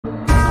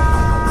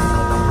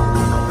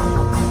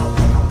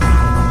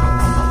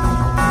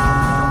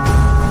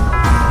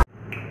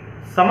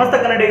ಸಮಸ್ತ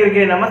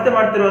ಕನ್ನಡಿಗರಿಗೆ ನಮಸ್ತೆ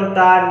ಮಾಡ್ತಿರುವಂತ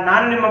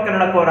ನಾನು ನಿಮ್ಮ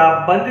ಕನ್ನಡಕವರ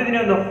ಬಂದಿದ್ದೀನಿ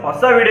ಒಂದು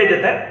ಹೊಸ ವಿಡಿಯೋ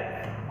ಜೊತೆ,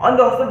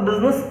 ಒಂದು ಹೊಸ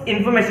ಬಿಸ್ನೆಸ್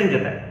ಇನ್ಫಾರ್ಮೇಶನ್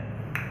ಜೊತೆ.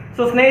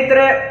 ಸೊ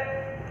ಸ್ನೇಹಿತರೆ,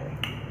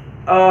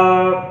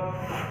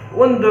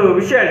 ಒಂದು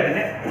ವಿಷಯ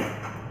ಹೇಳ್ತೀನಿ.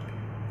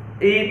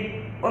 ಈ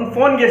ಒಂದು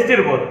ಫೋನ್ಗೆ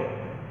ಎಷ್ಟಿರ್ಬೋದು,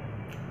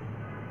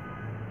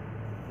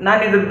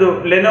 ನಾನು ಇದ್ರದ್ದು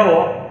ಲೆನೋವೋ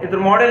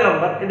ಇದ್ರ ಮಾಡೆಲ್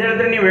ನಂಬರ್ ಇದು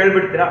ಹೇಳಿದ್ರೆ ನೀವು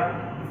ಹೇಳ್ಬಿಡ್ತೀರಾ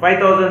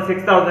 5000,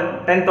 6000,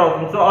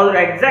 10,000. ಸೊ ಅದ್ರ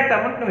ಎಕ್ಸಾಕ್ಟ್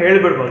ಅಮೌಂಟ್ ನೀವು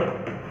ಹೇಳ್ಬಿಡ್ಬೋದು.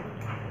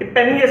 ಈ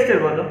ಪೆನ್ಗೆ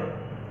ಎಷ್ಟಿರ್ಬೋದು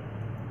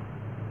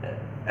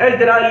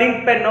ಹೇಳ್ತೀರಾ. ಲಿಂಕ್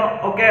ಪೆನ್ನು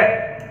ಓಕೆ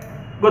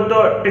ಗೊತ್ತು,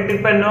 ಟಿಕ್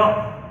ಪೆನ್ನು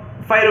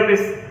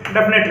 ₹5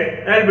 ಡೆಫಿನೆಟ್ಲಿ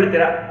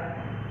ಹೇಳ್ಬಿಡ್ತೀರಾ.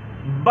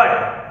 ಬಟ್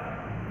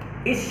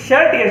ಈ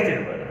ಶರ್ಟ್ಗೆ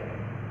ಎಷ್ಟಿರ್ಬೋದು?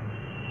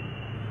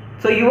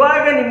 ಸೊ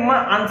ಇವಾಗ ನಿಮ್ಮ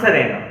ಆನ್ಸರ್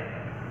ಏನು?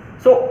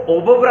 ಸೊ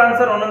ಒಬ್ಬೊಬ್ಬರ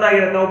ಆನ್ಸರ್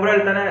ಒಂದೊಂದಾಗಿರುತ್ತೆ. ಒಬ್ರು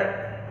ಹೇಳ್ತಾನೆ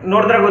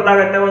ನೋಡಿದ್ರೆ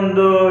ಗೊತ್ತಾಗುತ್ತೆ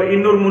ಒಂದು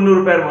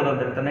 ₹200-300 ಇರ್ಬೋದು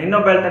ಅಂತ ಹೇಳ್ತಾನೆ.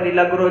 ಇನ್ನೊಬ್ಬ ಹೇಳ್ತಾನೆ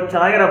ಇಲ್ಲ ಗುರು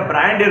ಚೆನ್ನಾಗಿರೋ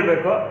ಬ್ರ್ಯಾಂಡ್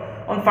ಇರಬೇಕು,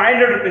 ಒಂದು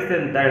 ₹500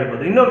 ಅಂತ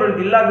ಹೇಳ್ಬೋದು. ಇನ್ನೊಬ್ರು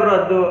ಇಲ್ಲ ಗುರು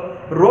ಅದು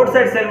ರೋಡ್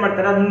ಸೈಡ್ ಸೇಲ್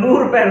ಮಾಡ್ತಾರೆ, ಅದು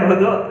 ₹100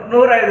 ಇರ್ಬೋದು,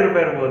 ₹105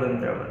 ಇರ್ಬೋದು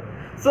ಅಂತ ಹೇಳ್ಬೋದು.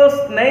 ಸೊ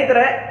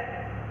ಸ್ನೇಹಿತರೆ,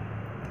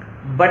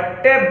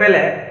 ಬಟ್ಟೆ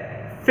ಬೆಲೆ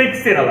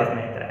ಫಿಕ್ಸ್ ಇರಲ್ಲ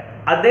ಸ್ನೇಹಿತರೆ.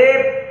 ಅದೇ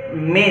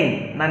ಮೇನ್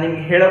ನಾನು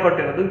ನಿಮ್ಗೆ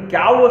ಹೇಳಕೊಟ್ಟಿರೋದು.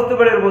 ಯಾವ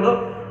ವಸ್ತುಗಳಿರ್ಬೋದು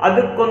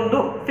ಅದಕ್ಕೊಂದು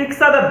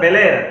ಫಿಕ್ಸ್ ಆದ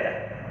ಬೆಲೆ ಇರುತ್ತೆ,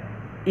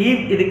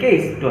 ಇದಕ್ಕೆ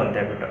ಇಷ್ಟು ಅಂತ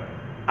ಹೇಳ್ಬಿಟ್ಟು.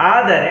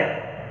 ಆದರೆ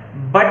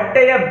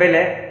ಬಟ್ಟೆಯ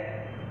ಬೆಲೆ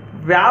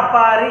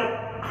ವ್ಯಾಪಾರಿ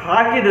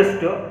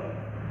ಹಾಕಿದಷ್ಟು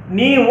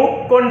ನೀವು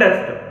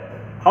ಕೊಂಡಷ್ಟು.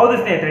 ಹೌದು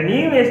ಸ್ನೇಹಿತರೆ,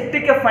 ನೀವು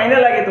ಎಷ್ಟಕ್ಕೆ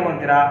ಫೈನಲ್ ಆಗಿ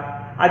ತಗೊಂತೀರಾ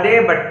ಅದೇ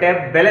ಬಟ್ಟೆ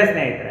ಬೆಲೆ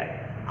ಸ್ನೇಹಿತರೆ.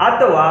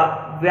 ಅಥವಾ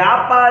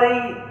ವ್ಯಾಪಾರಿ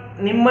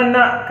ನಿಮ್ಮನ್ನ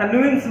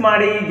ಕನ್ವಿನ್ಸ್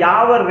ಮಾಡಿ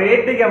ಯಾವ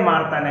ರೇಟಿಗೆ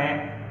ಮಾರ್ತಾನೆ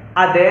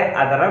ಅದೇ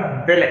ಅದರ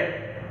ಬೆಲೆ.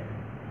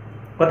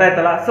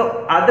 ಗೊತ್ತಾಯ್ತಲ್ಲ? ಸೊ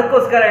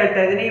ಅದಕ್ಕೋಸ್ಕರ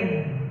ಹೇಳ್ತಾ ಇದ್ದೀನಿ,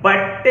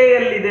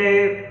 ಬಟ್ಟೆಯಲ್ಲಿದೆ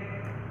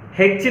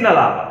ಹೆಚ್ಚಿನ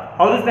ಲಾಭ.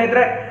 ಹೌದು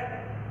ಸ್ನೇಹಿತರೆ,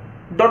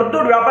 ದೊಡ್ಡ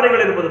ದೊಡ್ಡ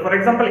ವ್ಯಾಪಾರಿಗಳಿರ್ಬೋದು. ಫಾರ್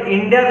ಎಕ್ಸಾಂಪಲ್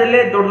ಇಂಡಿಯಾದಲ್ಲೇ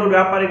ದೊಡ್ಡ ದೊಡ್ಡ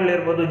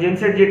ವ್ಯಾಪಾರಿಗಳಿರ್ಬೋದು,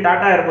 ಜೆಮ್ಶೆಡ್ಜಿ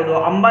ಟಾಟಾ ಇರ್ಬೋದು,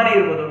 ಅಂಬಾನಿ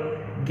ಇರ್ಬೋದು,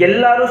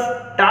 ಎಲ್ಲರೂ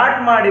ಸ್ಟಾರ್ಟ್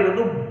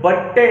ಮಾಡಿರೋದು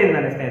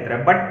ಬಟ್ಟೆಯಿಂದಾನೆ ಸ್ನೇಹಿತರೆ.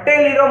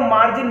 ಬಟ್ಟೆಯಲ್ಲಿರೋ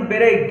ಮಾರ್ಜಿನ್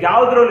ಬೇರೆ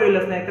ಯಾವುದ್ರಲ್ಲೂ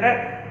ಇಲ್ಲ ಸ್ನೇಹಿತರೆ.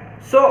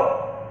 ಸೊ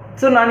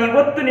ನಾನು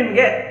ಇವತ್ತು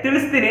ನಿಮಗೆ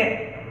ತಿಳಿಸ್ತೀನಿ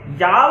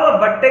ಯಾವ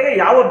ಬಟ್ಟೆಗೆ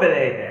ಯಾವ ಬೆಲೆ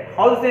ಇದೆ.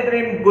 ಹೌದು ಸ್ನೇಹಿತರೆ,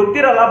 ನಿಮ್ಗೆ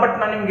ಗೊತ್ತಿರಲ್ಲ, ಬಟ್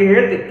ನಾನು ನಿಮ್ಗೆ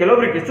ಹೇಳ್ತೀನಿ.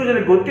 ಕೆಲವೊಬ್ರಿಗೆ ಎಷ್ಟು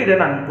ಜನಕ್ಕೆ ಗೊತ್ತಿದೆ,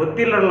 ನಾನು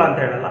ಗೊತ್ತಿರಲ್ಲ ಅಂತ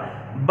ಹೇಳಲ್ಲ.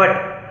 ಬಟ್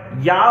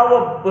ಯಾವ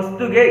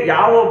ವಸ್ತುಗೆ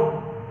ಯಾವ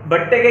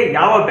ಬಟ್ಟೆಗೆ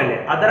ಯಾವ ಬೆಲೆ,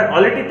 ಅದರ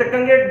ಕ್ವಾಲಿಟಿ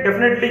ತಕ್ಕಂಗೆ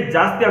ಡೆಫಿನೆಟ್ಲಿ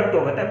ಜಾಸ್ತಿ ಆಗ್ತಾ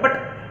ಹೋಗುತ್ತೆ. ಬಟ್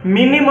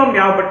ಮಿನಿಮಮ್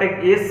ಯಾವ ಬಟ್ಟೆಗೆ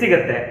ಎಷ್ಟು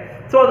ಸಿಗುತ್ತೆ,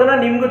 ಸೊ ಅದನ್ನ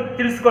ನಿಮ್ಗೂ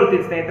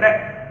ತಿಳಿಸ್ಕೊಳ್ತೀನಿ ಸ್ನೇಹಿತರೆ.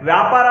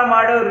 ವ್ಯಾಪಾರ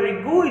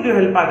ಮಾಡೋರಿಗೂ ಇದು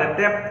ಹೆಲ್ಪ್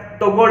ಆಗುತ್ತೆ,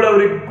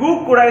 ತಗೊಳ್ಳೋರಿಗೂ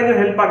ಕೂಡ ಇದು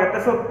ಹೆಲ್ಪ್ ಆಗುತ್ತೆ.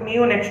 ಸೊ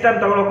ನೀವು ನೆಕ್ಸ್ಟ್ ಟೈಮ್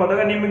ತಗೊಳಕ್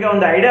ಹೋದಾಗ ನಿಮಗೆ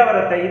ಒಂದು ಐಡಿಯಾ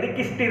ಬರುತ್ತೆ,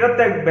 ಇದಕ್ಕಿಷ್ಟು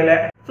ಇರುತ್ತೆ ಬೆಲೆ.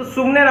 ಸೊ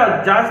ಸುಮ್ಮನೆ ನಾವು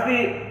ಜಾಸ್ತಿ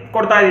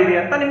ಕೊಡ್ತಾ ಇದೀವಿ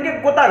ಅಂತ ನಿಮ್ಗೆ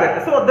ಗೊತ್ತಾಗುತ್ತೆ.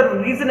 ಸೊ ಅದರ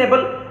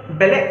ರೀಸನೇಬಲ್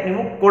ಬೆಲೆ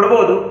ನೀವು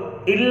ಕೊಡ್ಬೋದು.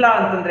 ಇಲ್ಲ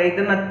ಅಂತಂದ್ರೆ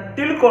ಇದನ್ನ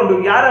ತಿಳ್ಕೊಂಡು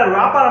ಯಾರು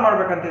ವ್ಯಾಪಾರ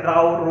ಮಾಡ್ಬೇಕಂತಿದ್ರೆ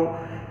ಅವರು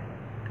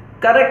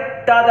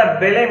ಕರೆಕ್ಟ್ ಆದ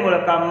ಬೆಲೆ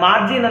ಮೂಲಕ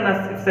ಮಾರ್ಜಿನ್ ಅನ್ನ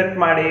ಸೆಟ್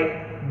ಮಾಡಿ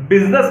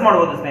ಬಿಸ್ನೆಸ್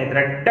ಮಾಡ್ಬೋದು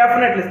ಸ್ನೇಹಿತರೆ.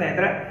 ಡೆಫಿನೆಟ್ಲಿ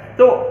ಸ್ನೇಹಿತರೆ.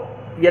 ಸೊ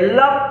ಎಲ್ಲ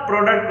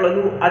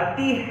ಪ್ರಾಡಕ್ಟ್ಗಳಲ್ಲೂ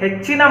ಅತಿ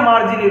ಹೆಚ್ಚಿನ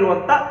ಮಾರ್ಜಿನ್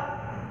ಇರುವಂತ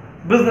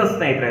ಬಿಸ್ನೆಸ್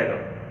ಸ್ನೇಹಿತರೆ ಇದು.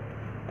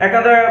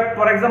 ಯಾಕಂದ್ರೆ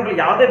ಫಾರ್ ಎಕ್ಸಾಂಪಲ್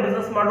ಯಾವುದೇ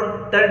ಬಿಸ್ನೆಸ್ ಮಾಡಿದ್ರು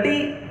 30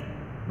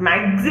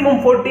 ಮ್ಯಾಕ್ಸಿಮಮ್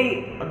 40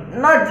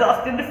 ಅದನ್ನ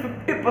ಜಾಸ್ತಿ ಅಂದ್ರೆ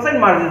 50%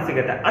 ಮಾರ್ಜಿನ್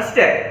ಸಿಗುತ್ತೆ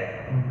ಅಷ್ಟೇ.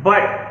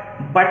 ಬಟ್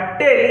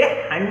ಬಟ್ಟೆಯಲ್ಲಿ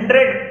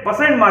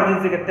 100%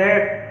 ಮಾರ್ಜಿನ್ ಸಿಗುತ್ತೆ,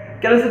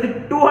 ಕೆಲವು ಸತಿ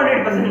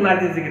 200%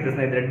 ಮಾರ್ಜಿನ್ ಸಿಗುತ್ತೆ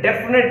ಸ್ನೇಹಿತರೆ.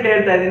 ಡೆಫಿನೆಟ್ಲಿ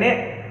ಹೇಳ್ತಾ ಇದ್ದೀನಿ.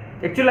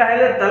 ಆಕ್ಚುಲಿ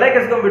ಹೇಳಿದ್ರೆ ತಲೆ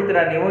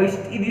ಕೆಸ್ಕೊಂಡ್ಬಿಡ್ತೀರಾ ನೀವು,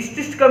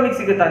 ಇಷ್ಟಿಷ್ಟು ಕಮ್ಮಿಗೆ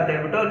ಸಿಗುತ್ತಾ ಅಂತ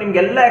ಹೇಳ್ಬಿಟ್ಟು.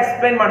 ನಿಮ್ಗೆಲ್ಲ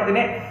ಎಕ್ಸ್ಪ್ಲೈನ್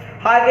ಮಾಡ್ತೀನಿ.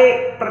 ಹಾಗೆ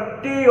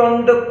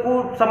ಪ್ರತಿಯೊಂದಕ್ಕೂ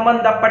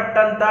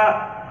ಸಂಬಂಧಪಟ್ಟಂತ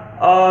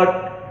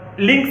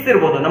ಲಿಂಕ್ಸ್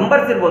ಇರ್ಬೋದು,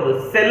 ನಂಬರ್ಸ್ ಇರ್ಬೋದು,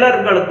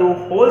 ಸೆಲ್ಲರ್ಗಳದ್ದು,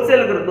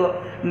 ಹೋಲ್ಸೇಲ್ಗಳದ್ದು,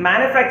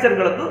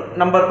 ಮ್ಯಾನುಫ್ಯಾಕ್ಚರ್ಗಳದ್ದು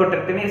ನಂಬರ್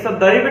ಕೊಟ್ಟಿರ್ತೀನಿ. ಸೊ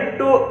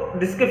ದಯವಿಟ್ಟು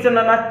ಡಿಸ್ಕ್ರಿಪ್ಷನ್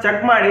ಅನ್ನ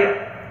ಚೆಕ್ ಮಾಡಿ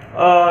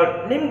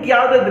ನಿಮ್ಗೆ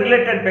ಯಾವ್ದಾದ್ರು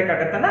ರಿಲೇಟೆಡ್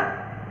ಬೇಕಾಗತ್ತನ್ನ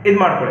ಇದು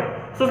ಮಾಡ್ಕೊಳ್ಳಿ.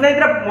 ಸೊ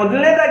ಸ್ನೇಹಿತರೆ,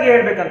 ಮೊದಲನೇದಾಗಿ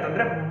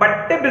ಹೇಳ್ಬೇಕಂತಂದ್ರೆ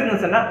ಬಟ್ಟೆ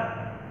ಬಿಸ್ನೆಸ್ ಅನ್ನ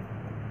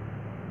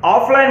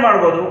ಆಫ್ಲೈನ್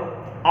ಮಾಡ್ಬೋದು,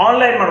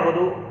 ಆನ್ಲೈನ್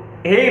ಮಾಡ್ಬೋದು,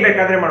 ಹೇಗೆ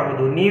ಬೇಕಾದ್ರೆ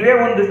ಮಾಡ್ಬೋದು. ನೀವೇ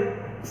ಒಂದು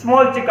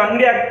ಸ್ಮಾಲ್ ಚಿಕ್ಕ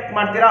ಅಂಗಡಿ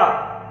ಮಾಡ್ತೀರಾ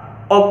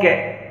ಓಕೆ,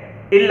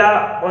 ಇಲ್ಲ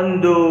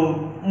ಒಂದು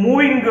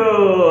ಮೂವಿಂಗ್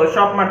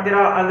ಶಾಪ್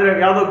ಮಾಡ್ತೀರಾ ಅಂದ್ರೆ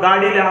ಯಾವುದೋ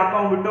ಗಾಡಿಯಲ್ಲಿ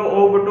ಹಾಕೊಂಡ್ಬಿಟ್ಟು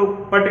ಹೋಗ್ಬಿಟ್ಟು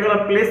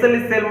ಪರ್ಟಿಕ್ಯುಲರ್ ಪ್ಲೇಸಲ್ಲಿ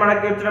ಸೇಲ್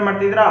ಮಾಡಕ್ಕೆ ಯೋಚನೆ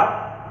ಮಾಡ್ತಿದ್ದೀರಾ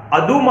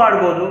ಅದು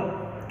ಮಾಡ್ಬೋದು.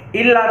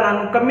 ಇಲ್ಲ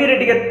ನಾನು ಕಮ್ಮಿ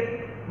ರೇಟಿಗೆ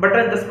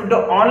ಬಟ್ಟೆ ತರಿಸ್ಬಿಟ್ಟು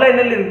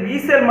ಆನ್ಲೈನಲ್ಲಿ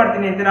ರೀಸೇಲ್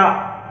ಮಾಡ್ತೀನಿ ಅಂತೀರಾ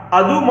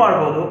ಅದು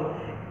ಮಾಡ್ಬೋದು.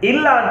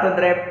 ಇಲ್ಲ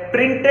ಅಂತಂದ್ರೆ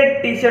ಪ್ರಿಂಟೆಡ್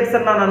ಟಿ ಶರ್ಟ್ಸ್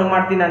ಅನ್ನ ನಾನು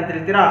ಮಾಡ್ತೀನಿ ಅಂತ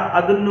ಹೇಳ್ತೀರಾ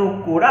ಅದನ್ನು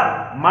ಕೂಡ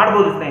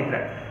ಮಾಡ್ಬೋದು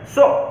ಸ್ನೇಹಿತರೆ.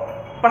 ಸೊ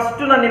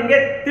ಫಸ್ಟ್ ನಾನು ನಿಮಗೆ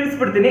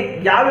ತಿಳಿಸ್ಬಿಡ್ತೀನಿ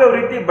ಯಾವ್ಯಾವ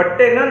ರೀತಿ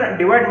ಬಟ್ಟೆನ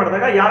ಡಿವೈಡ್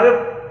ಮಾಡಿದಾಗ ಯಾವ್ಯಾವ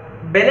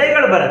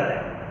ಬೆಲೆಗಳು ಬರುತ್ತೆ.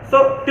 ಸೊ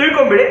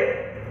ತಿಳ್ಕೊಂಬಿಡಿ.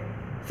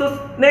 ಸೊ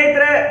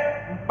ಸ್ನೇಹಿತರೆ,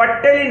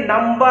 ಬಟ್ಟೆಲಿ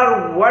ನಂಬರ್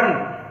 1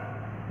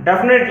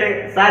 ಡೆಫಿನೆಟ್ಲಿ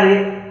ಸಾರಿ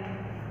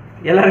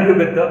ಎಲ್ಲರಿಗೂ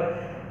ಗೊತ್ತು.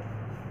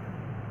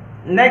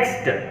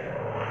 ನೆಕ್ಸ್ಟ್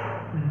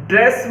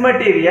ಡ್ರೆಸ್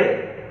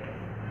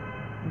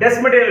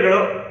ಮಟೀರಿಯಲ್ಗಳು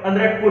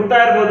ಅಂದ್ರೆ ಕುರ್ತಾ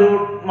ಇರ್ಬೋದು,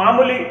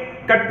 ಮಾಮೂಲಿ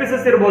ಕಟ್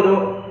ಪೀಸಸ್ ಇರ್ಬೋದು,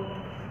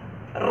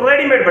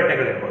 ರೆಡಿಮೇಡ್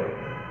ಬಟ್ಟೆಗಳಿರ್ಬೋದು.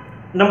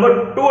 ನಂಬರ್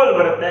 2 ಅಲ್ಲಿ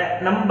ಬರುತ್ತೆ.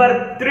 ನಂಬರ್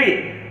 3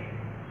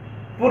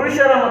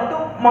 ಪುರುಷರ ಮತ್ತು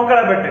ಮಕ್ಕಳ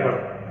ಬಟ್ಟೆಗಳು,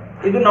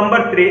 ಇದು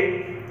ನಂಬರ್ 3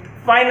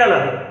 ಫೈನಲ್.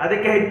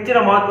 ಅದಕ್ಕೆ ಹೆಚ್ಚಿನ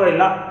ಮಹತ್ವ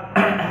ಇಲ್ಲ,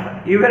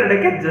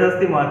 ಇವೆರಡಕ್ಕೆ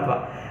ಜಾಸ್ತಿ ಮಹತ್ವ.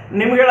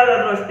 ನಿಮ್ಗೆ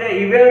ಹೇಳೋದಾದ್ರೂ ಅಷ್ಟೇ,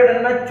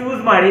 ಇವೆರಡನ್ನ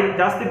ಚೂಸ್ ಮಾಡಿ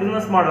ಜಾಸ್ತಿ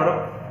ಬಿಸ್ನೆಸ್ ಮಾಡೋರು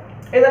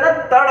ಇದನ್ನ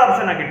ಥರ್ಡ್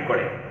ಆಪ್ಷನ್ ಆಗಿ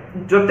ಇಟ್ಕೊಳ್ಳಿ.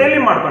 ಜೊತೆಲಿ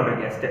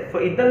ಮಾಡ್ಕೊಂಡ್ರಿಗೆ ಅಷ್ಟೇ. ಸೊ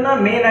ಇದನ್ನ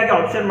ಮೇನ್ ಆಗಿ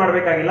ಆಪ್ಷನ್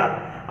ಮಾಡಬೇಕಾಗಿಲ್ಲ,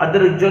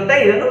 ಅದರ ಜೊತೆ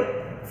ಇದನ್ನು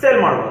ಸೇಲ್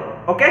ಮಾಡ್ಬೋದು.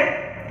 ಓಕೆ,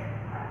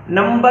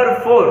 ನಂಬರ್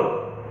 4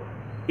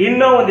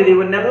 ಇನ್ನೂ ಒಂದಿದೆ.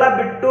 ಇವನ್ನೆಲ್ಲ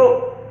ಬಿಟ್ಟು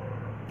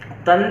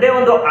ತಂದೆ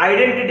ಒಂದು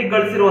ಐಡೆಂಟಿಟಿ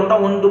ಗಳಿಸಿರುವಂತ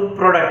ಒಂದು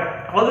ಪ್ರಾಡಕ್ಟ್.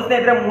 ಹೌದು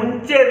ಸ್ನೇಹಿತರೆ,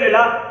 ಮುಂಚೆ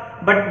ಇರಲಿಲ್ಲ,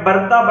 ಬಟ್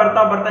ಬರ್ತಾ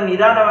ಬರ್ತಾ ಬರ್ತಾ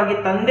ನಿಧಾನವಾಗಿ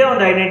ತಂದೆ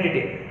ಒಂದು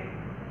ಐಡೆಂಟಿಟಿ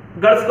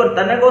ಗಳಿಸ್ಕೊಂಡು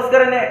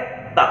ತನಗೋಸ್ಕರನೇ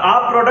ಆ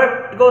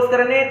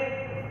ಪ್ರಾಡಕ್ಟ್ಗೋಸ್ಕರನೇ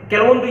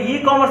ಕೆಲವೊಂದು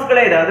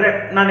ಕಾಮರ್ಸ್ಗಳೇ ಇದೆ. ಆದರೆ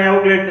ನಾನು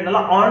ಯಾವಾಗಲೂ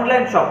ಹೇಳ್ತೀನಲ್ಲ,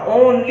 ಆನ್ಲೈನ್ ಶಾಪ್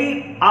ಓನ್ಲಿ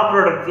ಆ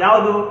ಪ್ರಾಡಕ್ಟ್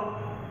ಯಾವುದು,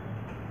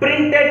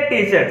 printed T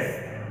shirts.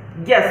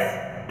 S,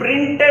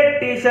 printed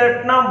T shirt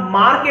ನ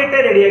ಮಾರ್ಕೆಟೇ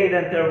ರೆಡಿ ಆಗಿದೆ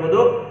ಅಂತ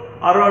ಹೇಳ್ಬೋದು.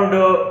 ಅರೌಂಡ್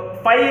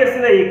 5 years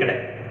ಇಂದ ಈ ಕಡೆ,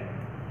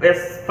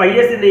 ಎಸ್ 5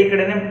 years ಇಂದ ಈ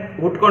ಕಡೆನೆ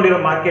ಹುಟ್ಕೊಂಡಿರೋ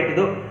ಮಾರ್ಕೆಟ್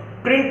ಇದು.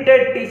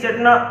 ಪ್ರಿಂಟೆಡ್ ಟಿ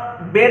ಶರ್ಟ್ ನ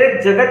ಬೇರೆ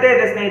ಜಗತ್ತೇ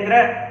ಇದೆ ಸ್ನೇಹಿತರೆ.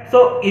 ಸೊ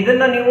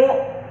ಇದನ್ನ ನೀವು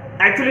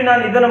ಆಕ್ಚುಲಿ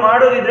ನಾನು ಇದನ್ನ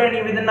ಮಾಡೋದಿದ್ರೆ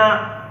ನೀವು ಇದನ್ನ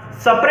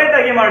ಸಪರೇಟ್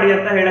ಆಗಿ ಮಾಡಿ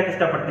ಅಂತ ಹೇಳಕ್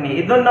ಇಷ್ಟಪಡ್ತೀನಿ.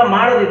 ಇದನ್ನ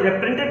ಮಾಡೋದಿದ್ರೆ,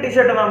 ಪ್ರಿಂಟೆಡ್ ಟಿ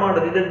ಶರ್ಟ್ ಅನ್ನ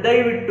ಮಾಡೋದಿದ್ರೆ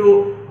ದಯವಿಟ್ಟು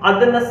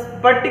ಅದನ್ನ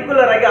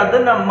ಪರ್ಟಿಕ್ಯುಲರ್ ಆಗಿ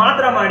ಅದನ್ನ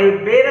ಮಾತ್ರ ಮಾಡಿ,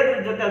 ಬೇರೆದ್ರ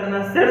ಜೊತೆ ಅದನ್ನ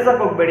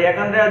ಸೇರ್ಸಕ್ ಹೋಗ್ಬೇಡಿ.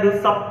 ಯಾಕಂದ್ರೆ ಅದು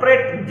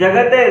ಸಪರೇಟ್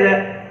ಜಗತ್ತೇ ಇದೆ,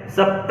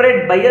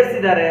 ಸಪರೇಟ್ ಬೈಯರ್ಸ್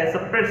ಇದ್ದಾರೆ,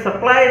 ಸಪರೇಟ್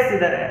ಸಪ್ಲೈಯರ್ಸ್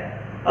ಇದ್ದಾರೆ,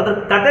 ಅದ್ರ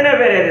ಕಥೆನೇ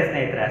ಬೇರೆ ಇದೆ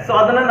ಸ್ನೇಹಿತರೆ. ಸೊ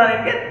ಅದನ್ನ ನಾನು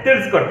ನಿಮಗೆ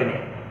ತಿಳಿಸ್ಕೊಡ್ತೀನಿ.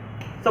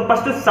 ಸೊ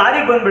ಫಸ್ಟ್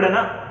ಸಾರಿಗೆ ಬಂದ್ಬಿಡೋಣ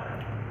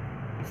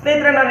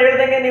ಸ್ನೇಹಿತರೆ. ನಾನು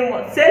ಹೇಳ್ದಂಗೆ ನೀವು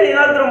ಸೇಲ್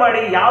ಏನಾದ್ರೂ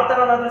ಮಾಡಿ, ಯಾವ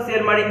ತರನಾದ್ರೂ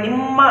ಸೇಲ್ ಮಾಡಿ,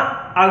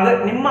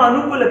 ನಿಮ್ಮ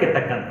ಅನುಕೂಲಕ್ಕೆ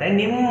ತಕ್ಕಂತೆ,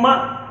 ನಿಮ್ಮ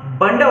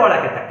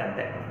ಬಂಡವಾಳಕ್ಕೆ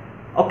ತಕ್ಕಂತೆ.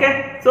 ಓಕೆ,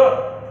 ಸೊ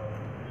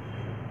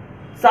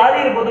ಸಾರಿ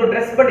ಇರ್ಬೋದು,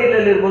 ಡ್ರೆಸ್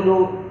ಮಟೀರಿಯಲ್ ಇರ್ಬೋದು,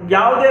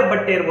 ಯಾವುದೇ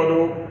ಬಟ್ಟೆ ಇರ್ಬೋದು,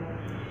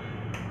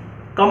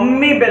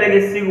 ಕಮ್ಮಿ ಬೆಲೆಗೆ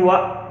ಸಿಗುವ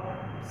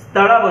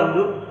ಸ್ಥಳ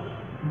ಬಂದು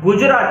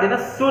ಗುಜರಾತಿನ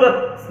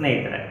ಸೂರತ್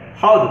ಸ್ನೇಹಿತರೆ.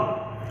 ಹೌದು,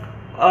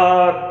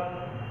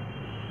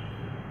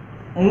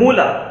 ಮೂಲ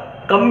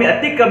ಕಮ್ಮಿ,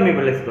 ಅತಿ ಕಮ್ಮಿ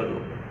ಬೆಲೆ ಸಿಗೋದು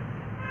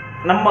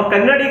ನಮ್ಮ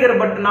ಕನ್ನಡಿಗರು.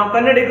 ಬಟ್ ನಾವು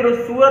ಕನ್ನಡಿಗರು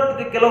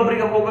ಸೂರತ್ಗೆ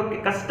ಕೆಲವೊಬ್ಬರಿಗೆ ಹೋಗೋಕ್ಕೆ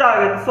ಕಷ್ಟ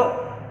ಆಗುತ್ತೆ. ಸೊ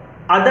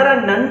ಅದರ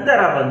ನಂತರ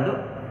ಬಂದು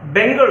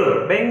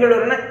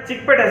ಬೆಂಗಳೂರಿನ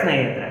ಚಿಕ್ಕಪೇಟೆ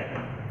ಸ್ನೇಹಿತರೆ.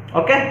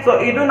 ಓಕೆ, ಸೊ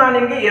ಇದು ನಾನು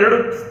ನಿಮಗೆ 2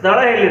 ಸ್ಥಳ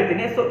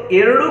ಹೇಳಿರ್ತೀನಿ. ಸೊ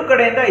 2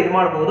 ಕಡೆಯಿಂದ ಇದು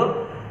ಮಾಡ್ಬೋದು.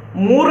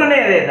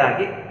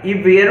 ಮೂರನೇದಾಗಿ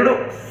ಇವೆರಡು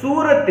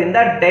ಸೂರತ್ತಿಂದ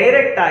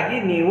ಡೈರೆಕ್ಟ್ ಆಗಿ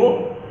ನೀವು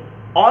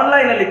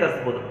ಆನ್ಲೈನ್ ಅಲ್ಲಿ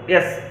ತರಿಸಬಹುದು.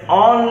 ಎಸ್,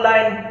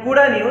 ಆನ್ಲೈನ್ ಕೂಡ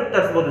ನೀವು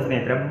ತರಿಸಬಹುದು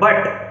ಸ್ನೇಹಿತರೆ.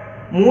 ಬಟ್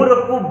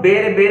ಮೂರಕ್ಕೂ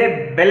ಬೇರೆ ಬೇರೆ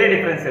ಬೆಲೆ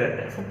ಡಿಫ್ರೆನ್ಸ್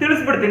ಇರುತ್ತೆ. ಸೊ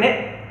ತಿಳಿಸ್ಬಿಡ್ತೀನಿ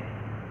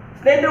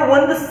ಸ್ನೇಹಿತರೆ.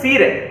 ಒಂದು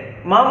ಸೀರೆ,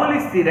 ಮಾಮೂಲಿ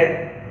ಸೀರೆ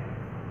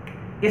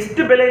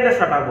ಎಷ್ಟು ಬೆಲೆಯಿಂದ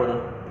ಸ್ಟಾರ್ಟ್ ಆಗ್ಬೋದು?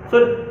 ಸೊ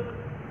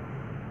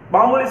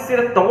ಮಾಮೂಲಿ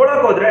ಸೀರೆ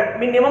ತಗೊಳಕ್ ಹೋದ್ರೆ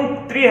ಮಿನಿಮಮ್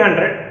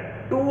 300,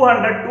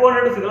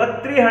 200 ಸಿಗಲ್ಲ,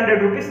 300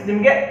 rupees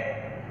ನಿಮಗೆ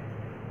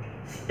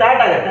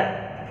ಸ್ಟಾರ್ಟ್ ಆಗುತ್ತೆ.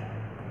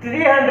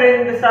 300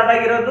 ಇಂದ ಸ್ಟಾರ್ಟ್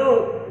ಆಗಿರೋದು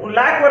 1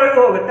 lakh ವರೆಗೂ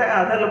ಹೋಗುತ್ತೆ,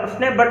 ಅದೆಲ್ಲ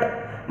ಪ್ರಶ್ನೆ. ಬಟ್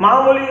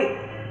ಮಾಮೂಲಿ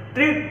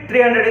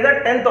 300 ಇಂದ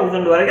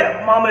 10,000 ವರೆಗೆ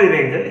ಮಾಮೂಲಿ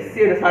ರೇಂಜ್ ಅಲ್ಲಿ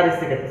ಸಾರಿ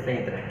ಸಿಗುತ್ತೆ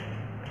ಸ್ನೇಹಿತರೆ.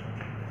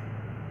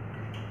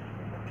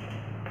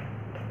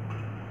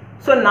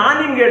 ಸೊ ನಾನು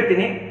ನಿಮ್ಗೆ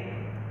ಹೇಳ್ತೀನಿ,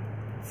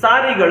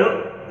 ಸಾರಿಗಳು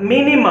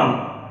ಮಿನಿಮಮ್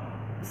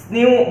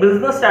ನೀವು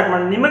ಬಿಸ್ನೆಸ್ ಸ್ಟಾರ್ಟ್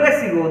ಮಾಡಿ ನಿಮಗೆ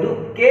ಸಿಗುವುದು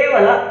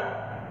ಕೇವಲ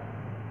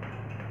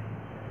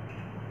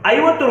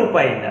 50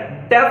 ರೂಪಾಯಿಯಿಂದ.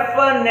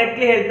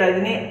 ಡೆಫಿನೆಟ್ಲಿ ಹೇಳ್ತಾ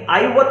ಇದ್ದೀನಿ,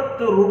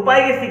 50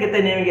 ರೂಪಾಯಿಗೆ ಸಿಗುತ್ತೆ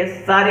ನಿಮಗೆ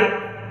ಸಾರಿ.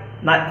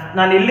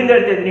 ನಾನು ಎಲ್ಲಿಂದ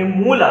ಹೇಳ್ತಾ ಇದ್ದೀನಿ,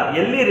 ಮೂಲ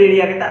ಎಲ್ಲಿ ರೆಡಿ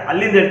ಆಗುತ್ತೆ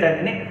ಅಲ್ಲಿಂದ ಹೇಳ್ತಾ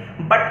ಇದ್ದೀನಿ.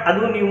 ಬಟ್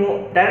ಅದು ನೀವು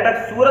ಡೈರೆಕ್ಟ್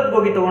ಆಗಿ ಸೂರತ್ಗೆ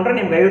ಹೋಗಿ ತಗೊಂಡ್ರೆ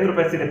ನಿಮ್ಗೆ 50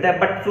 ರೂಪಾಯಿ ಸಿಗುತ್ತೆ.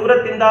 ಬಟ್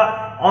ಸೂರತ್ತಿಂದ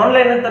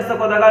ಆನ್ಲೈನ್ ಅಂತ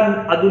ತರ್ಸಕ್ ಹೋದಾಗ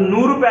ಅದು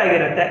 100 ರೂಪಾಯಿ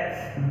ಆಗಿರುತ್ತೆ.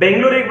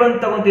 ಬೆಂಗಳೂರಿಗೆ ಬಂದು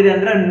ತಗೊಂತಿದೆ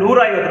ಅಂದ್ರೆ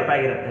 150 ರೂಪಾಯಿ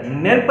ಆಗಿರುತ್ತೆ.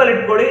 ನೆನಪಲ್ಲಿ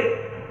ಇಟ್ಕೊಳ್ಳಿ,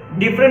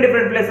 ಡಿಫ್ರೆಂಟ್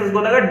ಪ್ಲೇಸಸ್ಗೆ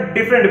ಹೋದಾಗ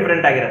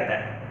ಡಿಫ್ರೆಂಟ್ ಆಗಿರುತ್ತೆ.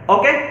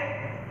 ಓಕೆ,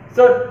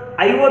 ಸೊ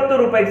 50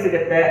 ರೂಪಾಯಿಗೆ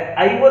ಸಿಗುತ್ತೆ.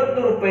 50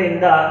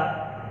 ರೂಪಾಯಿಯಿಂದ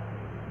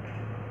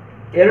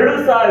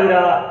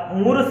 2,000,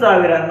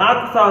 3,000,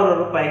 4,000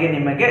 ರೂಪಾಯಿಗೆ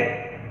ನಿಮಗೆ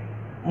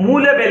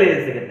ಮೂಲ ಬೆಲೆ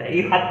ಸಿಗುತ್ತೆ. ಈ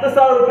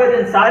 10,000 ರೂಪಾಯಿ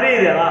ಸಾರಿ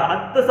ಇದೆಯಲ್ಲ,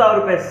 10,000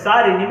 ರೂಪಾಯಿ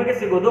ಸಾರಿ ನಿಮಗೆ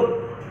ಸಿಗೋದು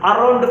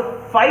ಅರೌಂಡ್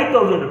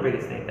 5,000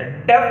 ರೂಪಾಯಿಗೆ ಸ್ನೇಹಿತರೆ.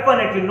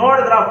 ಡೆಫಿನೆಟ್ಲಿ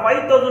ನೋಡಿದ್ರ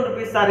 5,000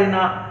 ರೂಪೀಸ್ ಸಾರಿನ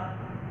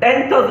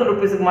 10,000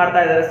 ರೂಪೀಸ್ಗೆ ಮಾರ್ತಾ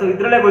ಇದ್ದಾರೆ. ಸೊ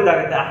ಇದ್ರಲ್ಲೇ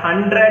ಗೊತ್ತಾಗುತ್ತೆ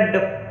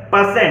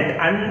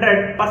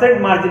 100%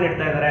 ಮಾರ್ಜಿನ್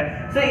ಇಡ್ತಾ ಇದ್ದಾರೆ.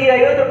 ಸೊ ಈ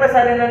 50 ರೂಪಾಯಿ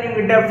ಸಾರಿನ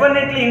ನಿಮ್ಗೆ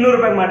ಡೆಫಿನೆಟ್ಲಿ 200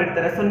 ರೂಪಾಯಿ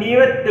ಮಾಡಿರ್ತಾರೆ. ಸೊ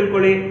ನೀವೇ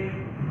ತಿಳ್ಕೊಳ್ಳಿ,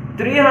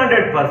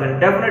 300%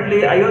 ಡೆಫಿನೆಟ್ಲಿ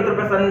 50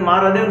 ರೂಪಾಯಿ ಸಾರಿ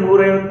ಮಾರೋದೇ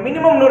 150,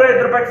 ಮಿನಿಮಮ್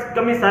 150 ರೂಪಾಯಿ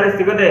ಕಮ್ಮಿ ಸಾರಿ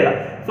ಸಿಗೋದೇ ಇಲ್ಲ.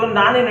 ಸೊ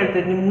ನಾನೇನ್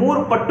ಹೇಳ್ತೀನಿ, 3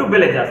 ಪಟ್ಟು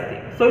ಬೆಲೆ ಜಾಸ್ತಿ.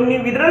 ಸೊ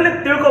ನೀವು ಇದರಲ್ಲಿ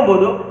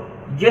ತಿಳ್ಕೊಬಹುದು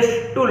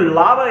ಎಷ್ಟು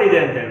ಲಾಭ ಇದೆ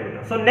ಅಂತ ಹೇಳ್ಬಿಟ್ಟು.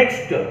 So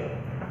next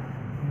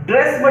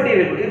dress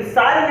material. ಇದು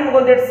ಸಾರಿ ನಿಮ್ಗೆ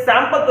ಒಂದೆರಡು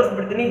ಸ್ಯಾಂಪಲ್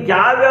ತೋರಿಸ್ಬಿಡ್ತೀನಿ,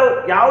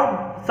 ಯಾವ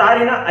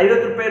ಸಾರಿನ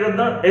 50 ರೂಪಾಯಿ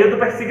ಇರೋದನ್ನ 50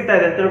 ರೂಪಾಯಿ ಸಿಗ್ತಾ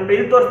ಇದೆ ಅಂತ ಹೇಳ್ಬಿಟ್ಟು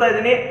ಇಲ್ಲಿ ತೋರಿಸ್ತಾ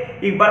ಇದ್ದೀನಿ.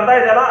 ಈಗ ಬರ್ತಾ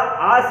ಇದೆಯಲ್ಲ,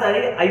 ಆ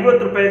ಸಾರಿ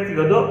 50 ರೂಪಾಯಿ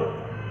ಸಿಗೋದು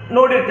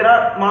ನೋಡಿರ್ತೀರಾ,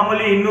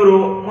 ಮಾಮೂಲಿ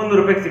 200-300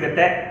 ರೂಪಾಯಿಗೆ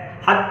ಸಿಗುತ್ತೆ.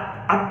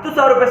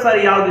 10,000 ರೂಪಾಯಿ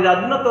ಸಾರಿ ಯಾವ್ದಿದೆ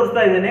ಅದನ್ನ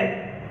ತೋರಿಸ್ತಾ ಇದ್ದೇನೆ,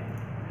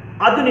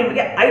 ಅದು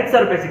ನಿಮಗೆ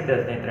 5,000 ರೂಪಾಯಿ ಸಿಗ್ತದೆ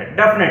ಸ್ನೇಹಿತರೆ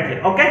ಡೆಫಿನೆಟ್ಲಿ.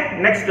 ಓಕೆ,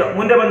 ನೆಕ್ಸ್ಟ್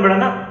ಮುಂದೆ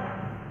ಬಂದ್ಬಿಡೋಣ.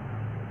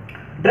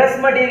 Dress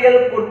material,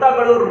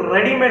 ಕುರ್ತಾಗಳು,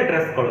 readymade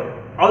ಡ್ರೆಸ್ಗಳು.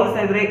 ಹೌದು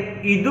ಸ್ನೇಹಿತರೆ,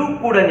 ಇದು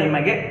ಕೂಡ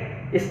ನಿಮಗೆ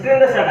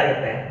ಎಷ್ಟರಿಂದ ಸ್ಟಾರ್ಟ್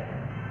ಆಗುತ್ತೆ?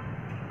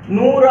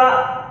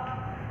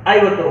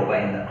 150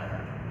 ರೂಪಾಯಿಯಿಂದ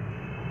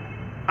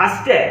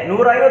ಅಷ್ಟೇ.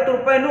 150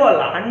 ರೂಪಾಯಿನೂ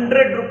ಅಲ್ಲ,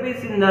 100 ರೂಪೀಸ್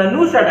ಇಂದನೂ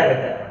ಸ್ಟಾರ್ಟ್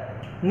ಆಗುತ್ತೆ.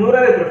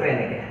 150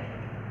 ರೂಪಾಯಿಗೆ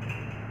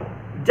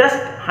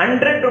ಜಸ್ಟ್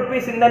 100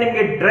 ರೂಪೀಸ್ ಇಂದ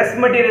ನಿಮಗೆ ಡ್ರೆಸ್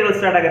ಮಟೀರಿಯಲ್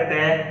ಸ್ಟಾರ್ಟ್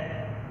ಆಗುತ್ತೆ.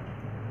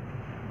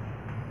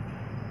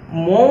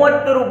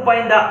 30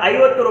 ರೂಪಾಯಿಂದ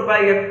 50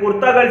 ರೂಪಾಯಿಗೆ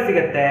ಕುರ್ತಾಗಳು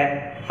ಸಿಗುತ್ತೆ.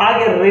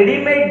 ಹಾಗೆ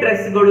ರೆಡಿಮೇಡ್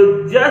ಡ್ರೆಸ್ಗಳು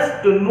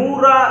ಜಸ್ಟ್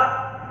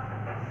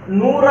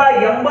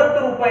 180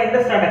 ರೂಪಾಯಿಂದ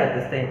ಸ್ಟಾರ್ಟ್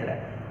ಆಗುತ್ತೆ ಸ್ನೇಹಿತರೆ.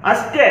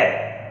 ಅಷ್ಟೇ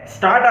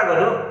ಸ್ಟಾರ್ಟ್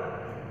ಆಗೋದು,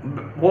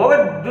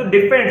 ಹೋಗೋದು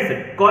ಡಿಪೆಂಡ್ಸ್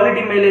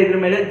ಕ್ವಾಲಿಟಿ ಮೇಲೆ, ಇದ್ರ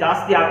ಮೇಲೆ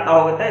ಜಾಸ್ತಿ ಆಗ್ತಾ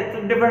ಹೋಗುತ್ತೆ.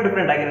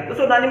 ಡಿಫ್ರೆಂಟ್ ಆಗಿರುತ್ತೆ.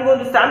 ಸೊ ನಾನು ನಿಮ್ಗೆ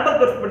ಒಂದು ಸ್ಯಾಂಪಲ್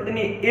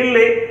ತೋರಿಸ್ಬಿಡ್ತೀನಿ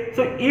ಇಲ್ಲಿ.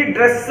 ಸೊ ಈ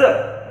ಡ್ರೆಸ್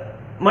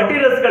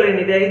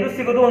ಮಟೀರಿಯಲ್ಸ್ಗಳೇನಿದೆ ಇದು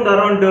ಸಿಗೋದು ಒಂದು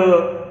ಅರೌಂಡ್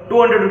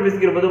 200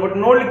 ರುಪೀಸ್ಗೆ ಇರ್ಬೋದು. ಬಟ್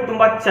ನೋಡ್ಲಿಕ್ಕೆ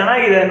ತುಂಬಾ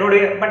ಚೆನ್ನಾಗಿದೆ ನೋಡಿ.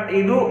 ಬಟ್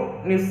ಇದು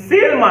ನೀವು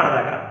ಸೇಲ್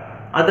ಮಾಡಿದಾಗ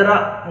ಅದರ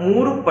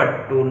 3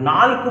 ಪಟ್ಟು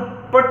 4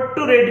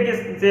 ಪಟ್ಟು ರೇಟಿಗೆ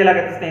ಸೇಲ್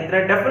ಆಗುತ್ತೆ ಸ್ನೇಹಿತರೆ.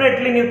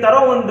 ಡೆಫಿನೆಟ್ಲಿ ನೀವು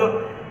ತರೋ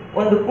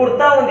ಒಂದು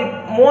ಕುರ್ತಾ ಒಂದು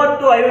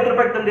 30-50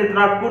 ರೂಪಾಯಿಗೆ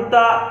ತಂದಿರ್ತೀರ,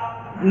 ಕುರ್ತಾ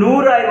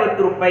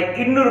 150 ರೂಪಾಯಿ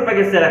 200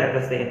 ರೂಪಾಯಿಗೆ ಸೇಲ್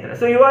ಆಗುತ್ತೆ ಸ್ನೇಹಿತರೆ.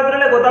 ಸೊ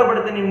ಇವಾದ್ರಲ್ಲೇ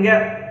ಗೊತ್ತಾಗ್ಬಿಡುತ್ತೆ ನಿಮ್ಗೆ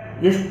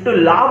ಎಷ್ಟು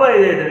ಲಾಭ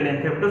ಇದೆ ಇದರಲ್ಲಿ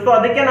ಅಂತ ಹೇಳ್ಬಿಟ್ಟು. ಸೊ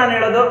ಅದಕ್ಕೆ ನಾನು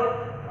ಹೇಳೋದು,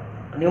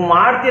 ನೀವು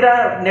ಮಾಡ್ತೀರಾ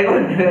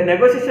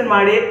ನೆಗೋಸಿಯೇಷನ್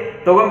ಮಾಡಿ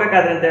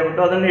ತಗೊಬೇಕಾದ್ರೆ ಅಂತ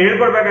ಹೇಳ್ಬಿಟ್ಟು ಅದನ್ನು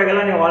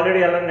ಹೇಳ್ಕೊಡ್ಬೇಕಾಗಲ್ಲ. ನೀವು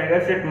ಆಲ್ರೆಡಿ ಎಲ್ಲ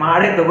ನೆಗೋಸಿಯೇಟ್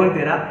ಮಾಡೇ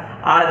ತಗೊಂತೀರಾ.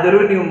 ಆದರೂ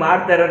ನೀವು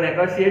ಮಾಡ್ತಾ ಇರೋ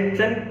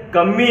ನೆಗೋಸಿಯೇಷನ್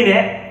ಕಮ್ಮಿನೇ,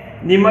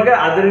 ನಿಮಗೆ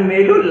ಅದ್ರ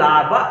ಮೇಲೂ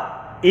ಲಾಭ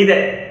ಇದೆ.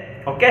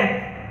 Okay,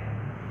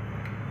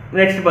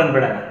 next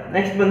ಬಂದ್ಬಿಡೋಣ.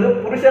 ನೆಕ್ಸ್ಟ್ ಬಂದು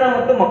ಪುರುಷರ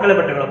ಮತ್ತು ಮಕ್ಕಳ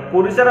ಬಟ್ಟೆಗಳು.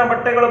 ಪುರುಷರ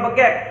ಬಟ್ಟೆಗಳ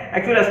ಬಗ್ಗೆ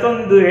ಆಕ್ಚುಲಿ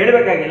ಅಷ್ಟೊಂದು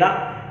ಹೇಳಬೇಕಾಗಿಲ್ಲ.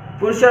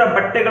 ಪುರುಷರ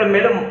ಬಟ್ಟೆಗಳ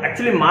ಮೇಲೆ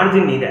ಆಕ್ಚುಲಿ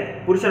ಮಾರ್ಜಿನ್ ಇದೆ.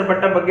 ಪುರುಷರ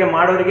ಬಟ್ಟೆ ಬಗ್ಗೆ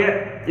ಮಾಡೋರಿಗೆ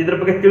ಇದ್ರ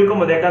ಬಗ್ಗೆ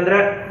ತಿಳ್ಕೊಬೋದು. ಯಾಕಂದ್ರೆ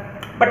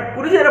ಬಟ್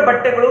ಪುರುಷರ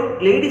ಬಟ್ಟೆಗಳು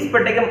ಲೇಡೀಸ್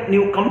ಬಟ್ಟೆಗೆ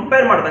ನೀವು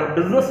ಕಂಪೇರ್ ಮಾಡಿದಾಗ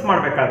ಬಿಸ್ನೆಸ್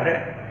ಮಾಡಬೇಕಾದ್ರೆ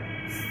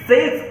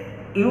ಸೇಲ್ಸ್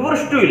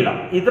ಇವರಷ್ಟು ಇಲ್ಲ,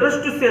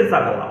 ಇದರಷ್ಟು ಸೇಲ್ಸ್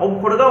ಆಗಲ್ಲ. ಒಬ್ಬ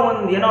ಹುಡುಗ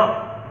ಒಂದು ಏನೋ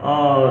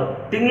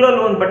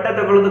ತಿಂಗಳಲ್ಲಿ ಒಂದು ಬಟ್ಟೆ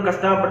ತಗೊಳ್ಳೋದು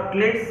ಕಷ್ಟ, ಬಟ್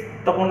ಲೇಡೀಸ್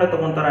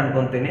ತಗೊಂತಾರೆ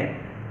ಅನ್ಕೊಂತೀನಿ.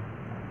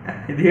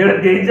 ಇದು ಹೇಳೋ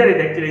ಡೇಂಜರ್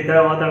ಇದೆ ಆಕ್ಚುಲಿ ಈ ತರ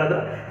ಮಾತಾಡೋದು.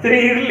 ಸರಿ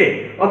ಇರ್ಲಿ,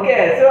 ಓಕೆ.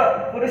 ಸೊ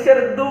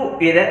ಪುರುಷರದ್ದು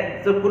ಇದೆ.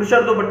 ಸೊ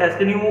ಪುರುಷರದ್ದು ಬಟ್ಟೆ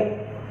ಅಷ್ಟೇ. ನೀವು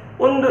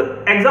ಒಂದು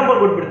ಎಕ್ಸಾಂಪಲ್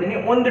ಕೊಟ್ಬಿಡ್ತೀನಿ.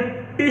 ಒಂದು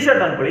ಟಿ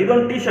ಶರ್ಟ್ ಅನ್ಕೊಳ್ಳಿ,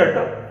 ಇದೊಂದು ಟಿ ಶರ್ಟ್.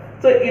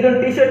 ಸೊ ಇದೊಂದು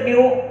ಟಿ ಶರ್ಟ್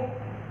ನೀವು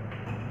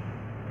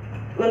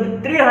ಒಂದು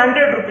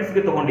 300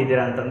 ರುಪೀಸ್ಗೆ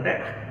ತಗೊಂಡಿದ್ದೀರಾ ಅಂತಂದ್ರೆ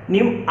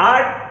ನೀವು ಆ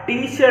ಟಿ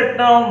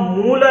ಶರ್ಟ್ನ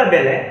ಮೂಲ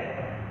ಬೆಲೆ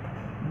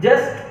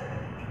ಜಸ್ಟ್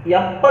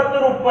 70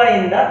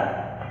 ರೂಪಾಯಿಂದ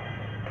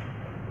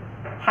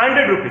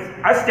 100 ರುಪೀಸ್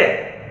ಅಷ್ಟೇ.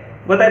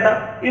 ಗೊತ್ತಾಯ್ತಾ?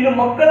 ಇನ್ನು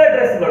ಮಕ್ಕಳ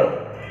ಡ್ರೆಸ್ಗಳು,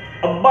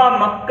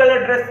 ಮಕ್ಕಳ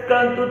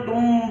ಡ್ರೆಸ್ಗಳಂತೂ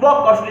ತುಂಬಾ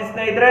ಕಾಸ್ಟ್ಲಿ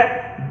ಸ್ನೇಹಿತರೆ.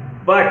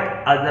 ಬಟ್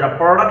ಅದರ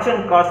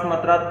ಪ್ರೊಡಕ್ಷನ್ ಕಾಸ್ಟ್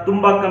ಮಾತ್ರ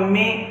ತುಂಬಾ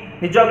ಕಮ್ಮಿ.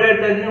 ನಿಜವಾಗ್ಲೂ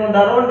ಹೇಳ್ತಾ ಇದ್ದೀನಿ, ಒಂದು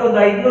ಅರೌಂಡ್ ಒಂದು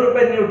 500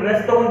 ರೂಪಾಯಿ ನೀವು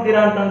ಡ್ರೆಸ್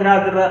ತಗೊಂತೀರಾ ಅಂತಂದ್ರೆ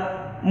ಅದರ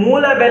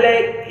ಮೂಲ ಬೆಲೆ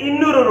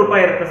 200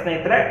 ರೂಪಾಯಿ ಇರುತ್ತೆ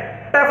ಸ್ನೇಹಿತರೆ,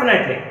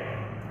 ಡೆಫಿನೆಟ್ಲಿ.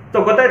 ಸೊ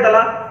ಗೊತ್ತಾಯ್ತಲ್ಲ?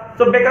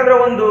 ಸೊ ಬೇಕಾದ್ರೆ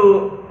ಒಂದು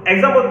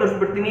ಎಕ್ಸಾಂಪಲ್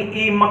ತೋರಿಸ್ಬಿಡ್ತೀನಿ.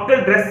 ಈ ಮಕ್ಕಳ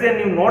ಡ್ರೆಸ್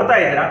ನೀವು ನೋಡ್ತಾ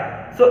ಇದ್ದೀರಾ.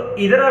 ಸೊ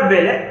ಇದರ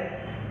ಬೆಲೆ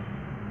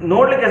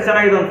ನೋಡ್ಲಿಕ್ಕೆ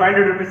ಚೆನ್ನಾಗಿದೆ, ಒಂದು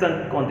 500 ರುಪೀಸ್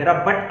ಅನ್ಕೊಂತೀರಾ,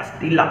 ಬಟ್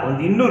ಅಷ್ಟಿಲ್ಲ, ಒಂದು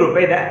 200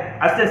 ರೂಪಾಯಿ ಇದೆ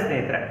ಅಷ್ಟೇ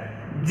ಸ್ನೇಹಿತರೆ.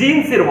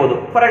 ಜೀನ್ಸ್ ಇರ್ಬೋದು,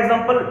 for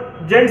example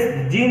gents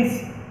jeans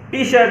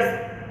T shirts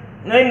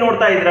ಏನು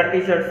ನೋಡ್ತಾ ಇದ್ದೀರಾ, ಟಿ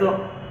ಶರ್ಟ್ಸು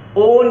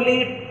ಓನ್ಲಿ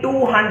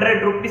 200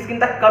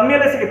 ರುಪೀಸ್ಗಿಂತ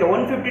ಕಮ್ಮಿಯಲ್ಲೇ ಸಿಗುತ್ತೆ.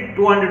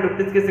 150-200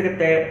 ರುಪೀಸ್ಗೆ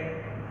ಸಿಗುತ್ತೆ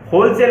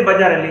ಹೋಲ್ಸೇಲ್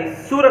ಬಜಾರಲ್ಲಿ,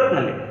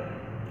 ಸೂರತ್ನಲ್ಲಿ.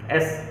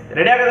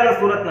 ರೆಡಿ ಆಗೋದಲ್ಲ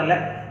ಸೂರತ್ನಲ್ಲೇ.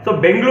 ಸೊ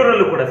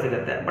ಬೆಂಗಳೂರಲ್ಲೂ ಕೂಡ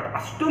ಸಿಗುತ್ತೆ, ಬಟ್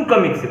ಅಷ್ಟೊಂದು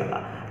ಕಮ್ಮಿಗೆ ಸಿಗಲ್ಲ.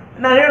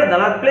 ನಾನು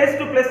ಹೇಳಿದ್ನಲ್ಲ, ಪ್ಲೇಸ್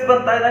ಟು ಪ್ಲೇಸ್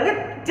ಬಂತಾ ಇದ್ದಂಗೆ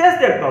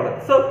ಜಾಸ್ತಿ ಆಗ್ತಾ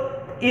ಹೋಗುತ್ತೆ. ಸೊ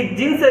ಈ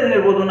ಜೀನ್ಸ್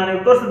ಏನಿರ್ಬೋದು, ನಾನು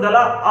ತೋರಿಸಿದ್ದಲ್ಲ,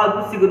 ಅದು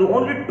ಸಿಗೋದು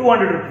ಓನ್ಲಿ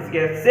 200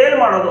 ರುಪೀಸ್ಗೆ. ಸೇಲ್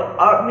ಮಾಡೋದು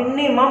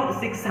ಮಿನಿಮಮ್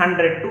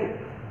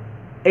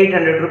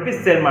 600-800 ರುಪೀಸ್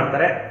ಸೇಲ್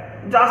ಮಾಡ್ತಾರೆ.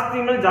 ಜಾಸ್ತಿ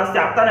ಮೇಲೆ ಜಾಸ್ತಿ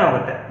ಆಗ್ತಾನೆ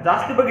ಹೋಗುತ್ತೆ.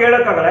 ಜಾಸ್ತಿ ಬಗ್ಗೆ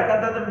ಹೇಳೋಕ್ಕಾಗಲ್ಲ,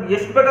 ಯಾಕಂತಂದ್ರೆ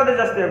ಎಷ್ಟು ಬೇಕಾದ್ರೆ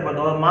ಜಾಸ್ತಿ ಆಗ್ಬೋದು.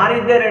 ಅವ್ರು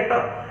ಮಾರಿದ್ದೇ ರೇಟು,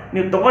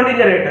 ನೀವು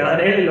ತೊಗೊಂಡಿದ್ದೇ ರೇಟ್,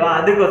 ಅದು ಹೇಳಿಲ್ವಾ,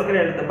 ಅದಕ್ಕೋಸ್ಕರ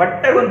ಹೇಳುತ್ತೆ.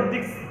 ಬಟ್ಟೆಗೊಂದು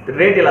ಫಿಕ್ಸ್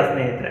ರೇಟ್ ಇಲ್ಲ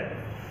ಸ್ನೇಹಿತರೆ.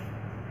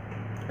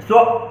 ಸೊ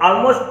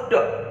ಆಲ್ಮೋಸ್ಟ್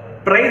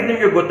ಪ್ರೈಸ್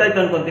ನಿಮಗೆ ಗೊತ್ತಾಯ್ತು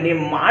ಅನ್ಕೊಂತೀನಿ,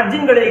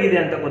 ಮಾರ್ಜಿನ್ಗಳು ಹೇಗಿದೆ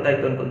ಅಂತ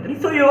ಗೊತ್ತಾಯ್ತು ಅನ್ಕೊಂತೀನಿ.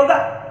 ಸೊ ಇವಾಗ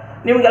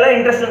ನಿಮ್ಗೆಲ್ಲ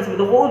ಇಂಟ್ರೆಸ್ಟ್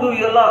ಅನ್ಸ್ಬೋದು, ಹೌದು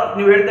ಇದೆಲ್ಲ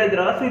ನೀವು ಹೇಳ್ತಾ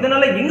ಇದ್ದೀರಲ್ಲ, ಸೊ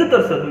ಇದನ್ನೆಲ್ಲ ಹೆಂಗೆ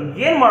ತರಿಸೋದು,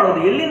 ಏನು ಮಾಡೋದು,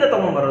 ಎಲ್ಲಿಂದ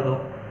ತೊಗೊಂಡ್ಬರೋದು?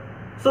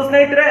 ಸೊ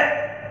ಸ್ನೇಹಿತರೆ,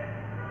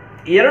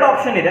 2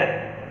 ಆಪ್ಷನ್ ಇದೆ.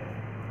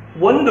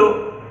 ಒಂದು,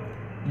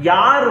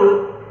 ಯಾರು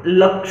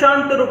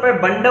ಲಕ್ಷಾಂತರ ರೂಪಾಯಿ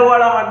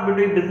ಬಂಡವಾಳ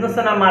ಹಾಕ್ಬಿಟ್ಟು ಈ ಬಿಸ್ನೆಸ್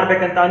ಅನ್ನ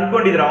ಮಾಡ್ಬೇಕಂತ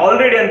ಅನ್ಕೊಂಡಿದ್ರೆ,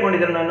 ಆಲ್ರೆಡಿ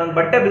ಅನ್ಕೊಂಡಿದ್ರೆ, ನಾನೊಂದು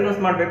ಬಟ್ಟೆ ಬಿಸ್ನೆಸ್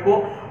ಮಾಡಬೇಕು,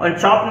 ಒಂದು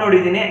ಶಾಪ್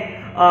ನೋಡಿದ್ದೀನಿ,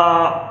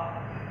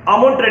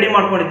 ಅಮೌಂಟ್ ರೆಡಿ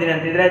ಮಾಡ್ಕೊಂಡಿದ್ದೀನಿ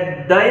ಅಂತಿದ್ರೆ,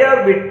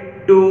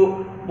 ದಯವಿಟ್ಟು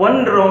 1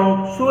 ರೌಂಡ್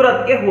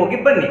ಸೂರತ್ಗೆ ಹೋಗಿ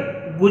ಬನ್ನಿ.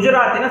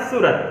 ಗುಜರಾತಿನ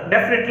ಸೂರತ್.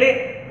 ಡೆಫಿನೆಟ್ಲಿ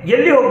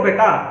ಎಲ್ಲಿ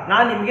ಹೋಗ್ಬೇಕಾ,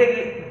 ನಾನು ನಿಮಗೆ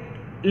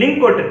ಲಿಂಕ್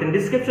ಕೊಟ್ಟಿರ್ತೀನಿ,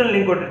 ಡಿಸ್ಕ್ರಿಪ್ಷನ್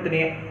ಲಿಂಕ್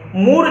ಕೊಟ್ಟಿರ್ತೀನಿ.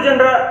 3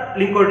 ಜನರ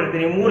ಲಿಂಕ್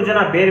ಕೊಟ್ಟಿರ್ತೀನಿ. 3 ಜನ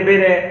ಬೇರೆ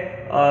ಬೇರೆ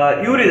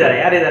ಇವರಿದ್ದಾರೆ.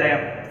 ಯಾರಿದ್ದಾರೆ?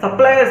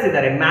 ಸಪ್ಲೈಯರ್ಸ್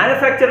ಇದ್ದಾರೆ,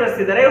 ಮ್ಯಾನುಫ್ಯಾಕ್ಚರರ್ಸ್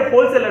ಇದ್ದಾರೆ,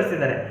 ಹೋಲ್ಸೇಲರ್ಸ್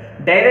ಇದ್ದಾರೆ.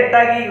 ಡೈರೆಕ್ಟ್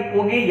ಆಗಿ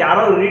ಹೋಗಿ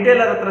ಯಾರೋ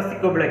ರಿಟೇಲರ್ ಹತ್ರ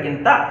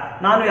ಸಿಕ್ಕೋಬಿಡೋಕ್ಕಿಂತ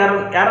ನಾನು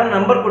ಯಾರೋ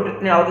ನಂಬರ್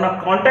ಕೊಟ್ಟಿರ್ತೀನಿ, ಅವ್ರನ್ನ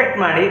ಕಾಂಟ್ಯಾಕ್ಟ್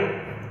ಮಾಡಿ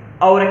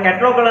ಅವರ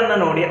ಕ್ಯಾಟ್ಲಾಗ್ಗಳನ್ನು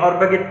ನೋಡಿ, ಅವ್ರ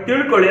ಬಗ್ಗೆ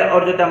ತಿಳ್ಕೊಳ್ಳಿ,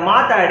 ಅವ್ರ ಜೊತೆ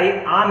ಮಾತಾಡಿ,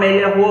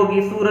 ಆಮೇಲೆ ಹೋಗಿ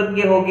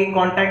ಸೂರತ್ಗೆ ಹೋಗಿ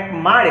ಕಾಂಟ್ಯಾಕ್ಟ್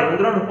ಮಾಡಿ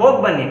 1 ರೌಂಡ್ ಹೋಗಿ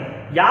ಬನ್ನಿ.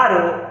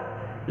 ಯಾರು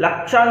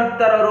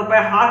ಲಕ್ಷಾಂತರ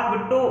ರೂಪಾಯಿ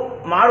ಹಾಕ್ಬಿಟ್ಟು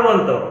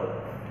ಮಾಡುವಂಥವ್ರು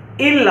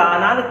ಇಲ್ಲ,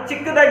 ನಾನು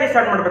ಚಿಕ್ಕದಾಗಿ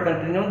ಸ್ಟಾರ್ಟ್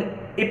ಮಾಡ್ಬೇಕಂತಿದ್ದೀನಿ, ಒಂದು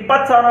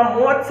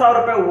 20,000-30,000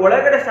 ರೂಪಾಯಿ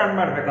ಒಳಗಡೆ ಸ್ಟಾರ್ಟ್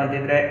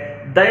ಮಾಡ್ಬೇಕಂತಿದ್ರೆ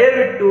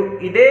ದಯವಿಟ್ಟು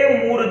ಇದೇ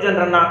 3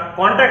 ಜನರನ್ನ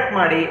ಕಾಂಟ್ಯಾಕ್ಟ್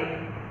ಮಾಡಿ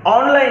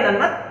ಆನ್ಲೈನ್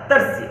ಅನ್ನ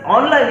ತರಿಸಿ.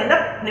 ಆನ್ಲೈನಿಂದ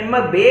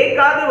ನಿಮಗೆ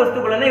ಬೇಕಾದ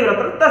ವಸ್ತುಗಳನ್ನ ಇವ್ರ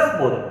ಹತ್ರ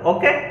ತರಿಸ್ಬೋದು.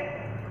 ಓಕೆ,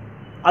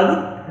 ಅದು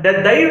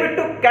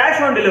ದಯವಿಟ್ಟು ಕ್ಯಾಶ್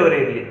ಆನ್ ಡೆಲಿವರಿ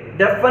ಇರಲಿ.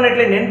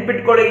 ಡೆಫಿನೆಟ್ಲಿ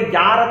ನೆನ್ಪಿಟ್ಕೊಳ್ಳಿ,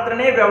 ಯಾರ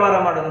ಹತ್ರನೇ ವ್ಯವಹಾರ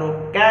ಮಾಡಿದ್ರು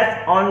ಕ್ಯಾಶ್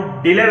ಆನ್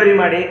ಡೆಲಿವರಿ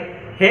ಮಾಡಿ.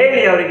 ಹೇಳಿ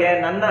ಅವರಿಗೆ,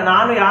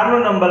 ನಾನು ಯಾರನ್ನೂ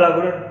ನಂಬಲ್ಲ,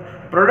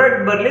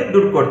 ಪ್ರಾಡಕ್ಟ್ ಬರಲಿ,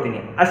 ದುಡ್ಡು ಕೊಡ್ತೀನಿ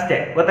ಅಷ್ಟೇ.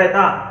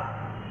 ಗೊತ್ತಾಯ್ತಾ?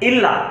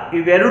 ಇಲ್ಲ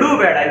ಇವೆರಡೂ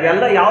ಬೇಡ,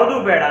 ಇವೆಲ್ಲ ಯಾವುದೂ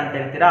ಬೇಡ ಅಂತ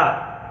ಹೇಳ್ತೀರಾ,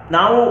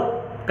 ನಾವು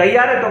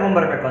ಕೈಯಾರೆ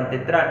ತೊಗೊಂಡ್ಬರ್ಬೇಕು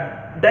ಅಂತಿದ್ರ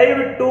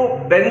ದಯವಿಟ್ಟು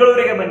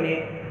ಬೆಂಗಳೂರಿಗೆ ಬನ್ನಿ,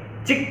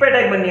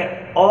 ಚಿಕ್ಕಪೇಟೆಗೆ ಬನ್ನಿ.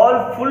 ಆಲ್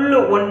ಫುಲ್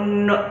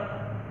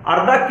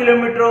ಅರ್ಧ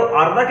ಕಿಲೋಮೀಟರ್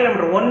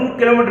 1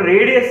 ಕಿಲೋಮೀಟರ್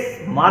ರೇಡಿಯಸ್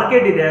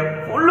ಮಾರ್ಕೆಟ್ ಇದೆ,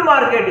 ಫುಲ್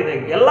ಮಾರ್ಕೆಟ್ ಇದೆ,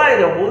 ಎಲ್ಲ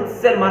ಇದೆ,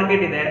 ಹೋಲ್ಸೇಲ್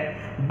ಮಾರ್ಕೆಟ್ ಇದೆ.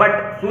 ಬಟ್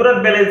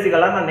ಸೂರತ್ ಬೆಲೆಯಲ್ಲಿ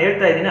ಸಿಗಲ್ಲ. ನಾನು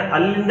ಹೇಳ್ತಾ ಇದ್ದೀನಿ,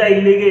 ಅಲ್ಲಿಂದ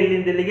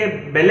ಇಲ್ಲಿಗೆ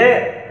ಬೆಲೆ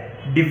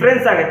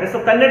ಡಿಫ್ರೆನ್ಸ್ ಆಗುತ್ತೆ. ಸೊ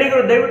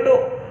ಕನ್ನಡಿಗರು ದಯವಿಟ್ಟು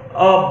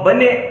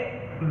ಬನ್ನಿ,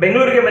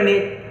 ಬೆಂಗಳೂರಿಗೆ ಬನ್ನಿ,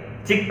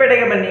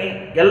 ಚಿಕ್ಕಪೇಟೆಗೆ ಬನ್ನಿ,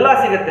 ಎಲ್ಲ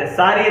ಸಿಗುತ್ತೆ.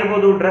 ಸಾರಿ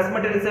ಇರ್ಬೋದು, ಡ್ರೆಸ್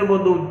ಮಟೀರಿಯಲ್ಸ್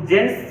ಇರ್ಬೋದು,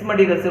 ಜೆಂಟ್ಸ್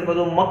ಮಟೀರಿಯಲ್ಸ್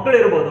ಇರ್ಬೋದು, ಮಕ್ಕಳು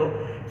ಇರ್ಬೋದು,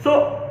 ಸೊ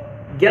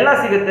ಎಲ್ಲ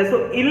ಸಿಗುತ್ತೆ. ಸೊ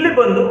ಇಲ್ಲಿ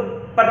ಬಂದು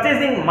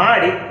ಪರ್ಚೇಸಿಂಗ್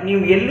ಮಾಡಿ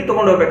ನೀವು ಎಲ್ಲಿ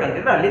ತೊಗೊಂಡು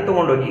ಹೋಗ್ಬೇಕಂತಿದ್ರೆ ಅಲ್ಲಿ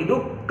ತೊಗೊಂಡೋಗಿ. ಇದು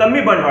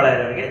ಕಮ್ಮಿ ಬಂಡವಾಳ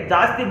ಇರೋರಿಗೆ.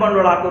 ಜಾಸ್ತಿ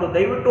ಬಂಡವಾಳ ಹಾಕೋರು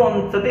ದಯವಿಟ್ಟು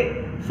ಒಂದ್ಸತಿ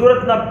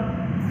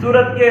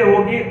ಸೂರತ್ಗೆ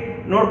ಹೋಗಿ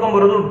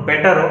ನೋಡ್ಕೊಂಬರೋದು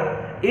ಬೆಟರು.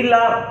 ಇಲ್ಲ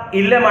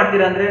ಇಲ್ಲೇ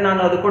ಮಾಡ್ತೀರಾ ಅಂದರೆ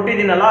ನಾನು ಅದು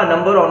ಕೊಟ್ಟಿದ್ದೀನಲ್ಲ ಆ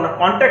ನಂಬರು, ಅವ್ರನ್ನ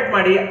ಕಾಂಟ್ಯಾಕ್ಟ್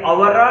ಮಾಡಿ.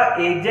 ಅವರ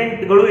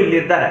ಏಜೆಂಟ್ಗಳು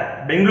ಇಲ್ಲಿರ್ತಾರೆ,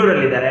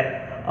 ಬೆಂಗಳೂರಲ್ಲಿದ್ದಾರೆ,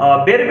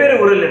 ಬೇರೆ ಬೇರೆ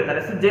ಊರಲ್ಲಿ ಇರ್ತಾರೆ.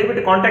 ಸೊ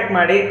ದಯವಿಟ್ಟು ಕಾಂಟ್ಯಾಕ್ಟ್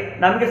ಮಾಡಿ.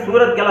 ನಮಗೆ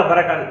ಸೂರತ್ಗೆಲ್ಲ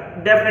ಬರೋಕ್ಕಾಗುತ್ತೆ.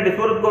 ಡೆಫಿನೆಟ್ಲಿ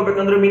ಸೂರತ್ಗೆ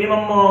ಹೋಗ್ಬೇಕಂದ್ರೆ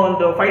ಮಿನಿಮಮ್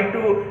ಒಂದು 5,000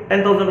 to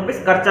 10,000 rupees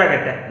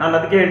ಖರ್ಚಾಗುತ್ತೆ. ನಾನು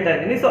ಅದಕ್ಕೆ ಹೇಳ್ತಾ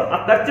ಇದ್ದೀನಿ. ಸೊ ಆ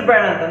ಖರ್ಚು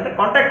ಬೇಡ ಅಂತಂದರೆ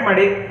ಕಾಂಟ್ಯಾಕ್ಟ್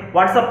ಮಾಡಿ.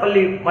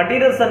 ವಾಟ್ಸಪ್ಪಲ್ಲಿ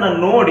ಮಟೀರಿಯಲ್ಸನ್ನು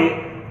ನೋಡಿ,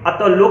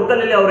 ಅಥವಾ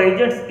ಲೋಕಲಲ್ಲಿ ಅವ್ರ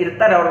ಏಜೆಂಟ್ಸ್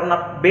ಇರ್ತಾರೆ, ಅವ್ರನ್ನ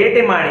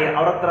ಭೇಟಿ ಮಾಡಿ,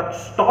 ಅವ್ರ ಹತ್ರ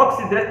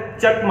ಸ್ಟಾಕ್ಸ್ ಇದ್ರೆ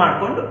ಚೆಕ್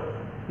ಮಾಡಿಕೊಂಡು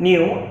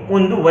ನೀವು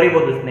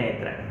ವರಿಬೋದು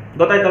ಸ್ನೇಹಿತರೆ.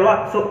 ಗೊತ್ತಾಯ್ತಲ್ವಾ?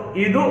 ಸೊ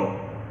ಇದು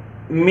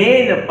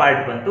ಮೇನ್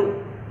ಪಾರ್ಟ್ ಬಂತು.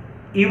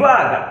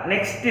 ಇವಾಗ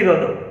ನೆಕ್ಸ್ಟ್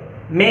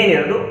ಮೇನ್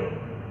ಇರೋದು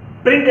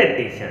ಪ್ರಿಂಟೆಡ್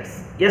ಟಿ ಶರ್ಟ್ಸ್.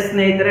 ಎಸ್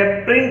ಸ್ನೇಹಿತರೆ,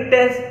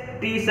 ಪ್ರಿಂಟೆಡ್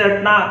ಟಿ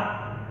ಶರ್ಟ್ನ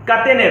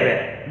ಕಥೆನೇ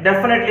ಬೇರೆ,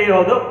 ಡೆಫಿನೆಟ್ಲಿ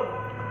ಹೌದು.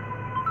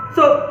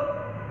 ಸೊ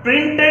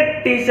ಪ್ರಿಂಟೆಡ್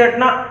ಟಿ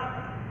ಶರ್ಟ್ನ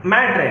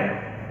ಮ್ಯಾಟ್ರ್ ಏನು?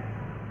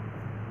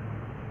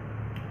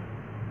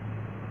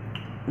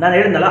 ನಾನು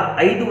ಹೇಳಿದ್ನಲ್ಲ,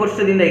 5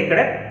 ವರ್ಷದಿಂದ ಈ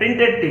ಕಡೆ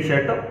ಪ್ರಿಂಟೆಡ್ ಟಿ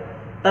ಶರ್ಟ್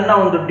ತನ್ನ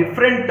ಒಂದು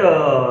different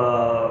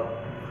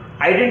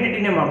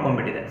ಐಡೆಂಟಿಟಿನೇ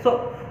ಮಾಡ್ಕೊಂಡ್ಬಿಟ್ಟಿದೆ. So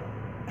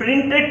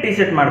printed T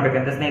shirt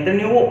ಮಾಡಬೇಕಂತ ಸ್ನೇಹಿತರೆ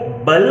ನೀವು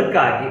ಬಲ್ಕ್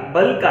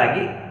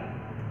ಆಗಿ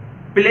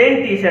ಪ್ಲೇನ್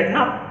ಟಿ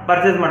ಶರ್ಟ್ನ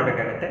ಪರ್ಚೇಸ್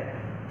ಮಾಡಬೇಕಾಗತ್ತೆ.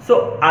 ಸೊ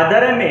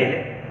ಅದರ ಮೇಲೆ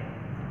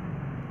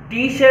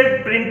ಟಿ ಶರ್ಟ್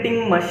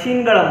ಪ್ರಿಂಟಿಂಗ್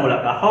ಮಷಿನ್ಗಳ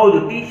ಮೂಲಕ, ಹೌದು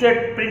ಟಿ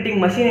ಶರ್ಟ್ ಪ್ರಿಂಟಿಂಗ್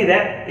ಮಷಿನ್ ಇದೆ,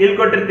 ಇಲ್ಲಿ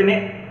ಕೊಟ್ಟಿರ್ತೀನಿ,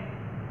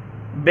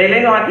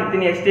 ಬೆಲೆನೂ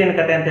ಹಾಕಿರ್ತೀನಿ ಎಷ್ಟೇನು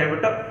ಕತೆ ಅಂತ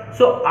ಹೇಳ್ಬಿಟ್ಟು.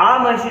 ಸೊ ಆ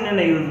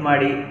ಮಷಿನನ್ನು ಯೂಸ್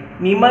ಮಾಡಿ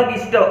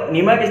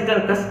ನಿಮಗಿಷ್ಟ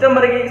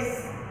ಕಸ್ಟಮರ್ಗೆ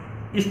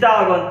ಇಷ್ಟ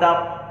ಆಗುವಂಥ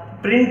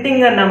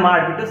ಪ್ರಿಂಟಿಂಗನ್ನು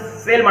ಮಾಡಿಬಿಟ್ಟು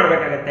ಸೇಲ್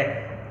ಮಾಡಬೇಕಾಗತ್ತೆ.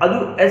 ಅದು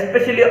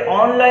ಎಸ್ಪೆಷಲಿ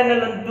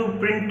ಆನ್ಲೈನಲ್ಲಂತೂ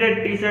ಪ್ರಿಂಟೆಡ್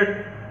ಟಿ ಶರ್ಟ್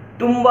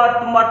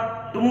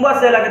ತುಂಬ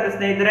ಸೇಲ್ ಆಗುತ್ತೆ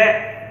ಸ್ನೇಹಿತರೆ.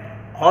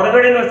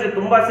 ಹೊರಗಡೆನೂ ಅಷ್ಟೇ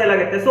ತುಂಬ ಸೇಲ್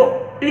ಆಗುತ್ತೆ. ಸೊ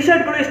ಟಿ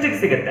ಶರ್ಟ್ಗಳು ಎಷ್ಟಿಗೆ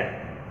ಸಿಗುತ್ತೆ?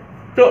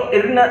 ಸೊ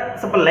ಇದನ್ನ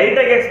ಸ್ವಲ್ಪ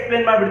ಲೈಟಾಗಿ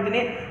ಎಕ್ಸ್ಪ್ಲೇನ್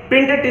ಮಾಡಿಬಿಡ್ತೀನಿ.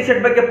 ಪ್ರಿಂಟೆಡ್ ಟಿ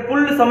ಶರ್ಟ್ ಬಗ್ಗೆ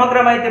ಫುಲ್ ಸಮಗ್ರ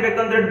ಮಾಹಿತಿ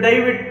ಬೇಕಂದ್ರೆ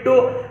ದಯವಿಟ್ಟು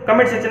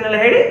ಕಮೆಂಟ್ ಸೆಕ್ಷನಲ್ಲಿ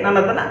ಹೇಳಿ, ನಾನು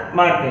ಅದನ್ನು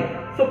ಮಾಡ್ತೀನಿ.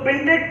 ಸೊ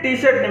ಪ್ರಿಂಟೆಡ್ ಟಿ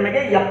ಶರ್ಟ್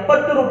ನಿಮಗೆ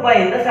 70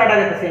 ರೂಪಾಯಿಯಿಂದ ಸ್ಟಾರ್ಟ್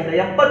ಆಗುತ್ತೆ ಸ್ನೇಹಿತರೆ.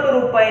 70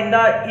 ರೂಪಾಯಿಂದ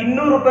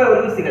 200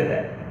 ರೂಪಾಯಿವರೆಗೂ ಸಿಗುತ್ತೆ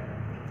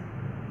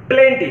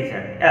ಪ್ಲೇನ್ ಟಿ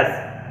ಶರ್ಟ್. ಎಸ್,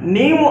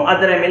 ನೀವು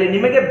ಅದರ ಮೇಲೆ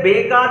ನಿಮಗೆ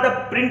ಬೇಕಾದ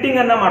ಪ್ರಿಂಟಿಂಗ್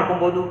ಅನ್ನ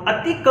ಮಾಡ್ಕೊಬಹುದು.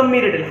 ಅತಿ ಕಮ್ಮಿ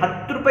ರೇಟಲ್ಲಿ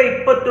 10 ರೂಪಾಯಿ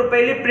 20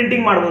 ರೂಪಾಯಿಲಿ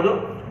ಪ್ರಿಂಟಿಂಗ್ ಮಾಡ್ಬೋದು.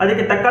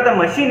 ಅದಕ್ಕೆ ತಕ್ಕಾದ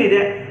ಮಷೀನ್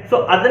ಇದೆ. ಸೊ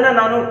ಅದನ್ನ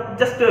ನಾನು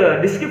ಜಸ್ಟ್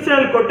ಡಿಸ್ಕ್ರಿಪ್ಷನ್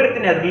ಅಲ್ಲಿ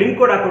ಕೊಟ್ಟಿರ್ತೀನಿ, ಅದ್ರ ಲಿಂಕ್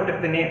ಕೂಡ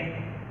ಕೊಟ್ಟಿರ್ತೀನಿ.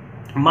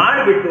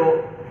 ಮಾಡಿಬಿಟ್ಟು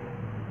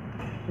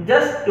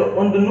ಜಸ್ಟ್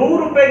ಒಂದು 100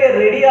 ರೂಪಾಯಿಗೆ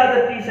ರೆಡಿ ಆದ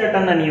ಟಿ ಶರ್ಟ್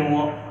ಅನ್ನ ನೀವು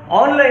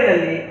ಆನ್ಲೈನ್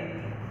ಅಲ್ಲಿ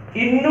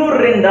 200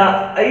 ರಿಂದ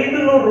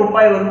 500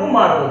 ರೂಪಾಯಿವರೆಗೂ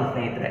ಮಾರಬಹುದು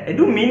ಸ್ನೇಹಿತರೆ.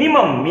 ಇದು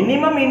ಮಿನಿಮಮ್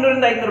 200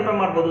 ರಿಂದ 500 ರೂಪಾಯಿ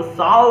ಮಾರ್ಬೋದು.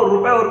 1000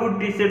 ರೂಪಾಯಿವರೆಗೂ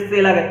ಟಿ ಶರ್ಟ್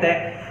ಸೇಲ್ ಆಗುತ್ತೆ.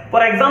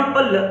 ಫಾರ್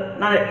ಎಕ್ಸಾಂಪಲ್,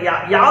 ನಾನು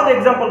ಯಾವ್ದು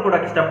ಎಕ್ಸಾಂಪಲ್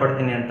ಕೊಡಕ್ಕೆ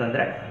ಇಷ್ಟಪಡ್ತೀನಿ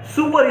ಅಂತಂದ್ರೆ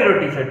ಸೂಪರ್ ಹೀರೋ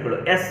ಟಿ ಶರ್ಟ್ಗಳು.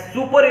 ಎಸ್,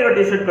 ಸೂಪರ್ ಹೀರೋ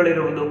ಟಿ ಶರ್ಟ್ಗಳು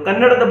ಇರುವುದು.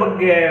 ಕನ್ನಡದ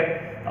ಬಗ್ಗೆ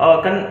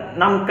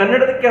ನಮ್ಮ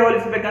ಕನ್ನಡಕ್ಕೆ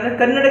ಹೋಲಿಸಬೇಕಂದ್ರೆ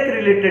ಕನ್ನಡಕ್ಕೆ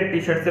ರಿಲೇಟೆಡ್ ಟಿ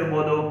ಶರ್ಟ್ಸ್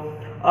ಇರ್ಬೋದು,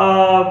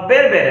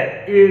 ಬೇರೆ ಬೇರೆ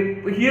ಈ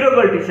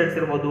ಹೀರೋಗಳ ಟಿ ಶರ್ಟ್ಸ್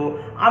ಇರ್ಬೋದು.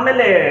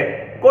 ಆಮೇಲೆ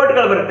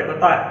ಕೋಟ್ಗಳು ಬರುತ್ತೆ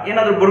ಗೊತ್ತಾ,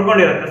 ಏನಾದರೂ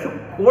ಬರ್ಕೊಂಡಿರುತ್ತೆ. ಸೊ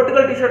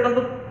ಕೋಟ್ಗಳ ಟಿ ಶರ್ಟ್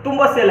ಅಂತೂ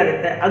ತುಂಬ ಸೇಲ್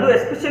ಆಗುತ್ತೆ. ಅದು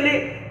ಎಸ್ಪೆಷಲಿ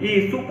ಈ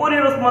ಸೂಪರ್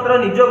ಹೀರೋಸ್ ಮಾತ್ರ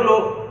ನಿಜವಾಗ್ಲೂ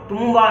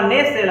ತುಂಬಾನೇ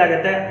ಸೇಲ್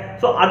ಆಗುತ್ತೆ.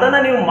 ಸೊ ಅದನ್ನ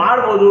ನೀವು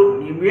ಮಾಡ್ಬೋದು.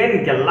 ನೀವೇನು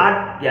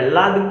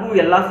ಎಲ್ಲದಕ್ಕೂ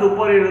ಎಲ್ಲ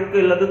ಸೂಪರ್ ಹೀರೋದಕ್ಕೂ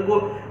ಎಲ್ಲದಕ್ಕೂ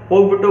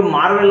ಹೋಗ್ಬಿಟ್ಟು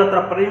ಮಾರ್ವೆಲ್ ಹತ್ರ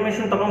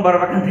ಪರ್ಮಿಷನ್ ತೊಗೊಂಡು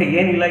ಬರ್ಬೇಕಂತ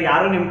ಏನಿಲ್ಲ.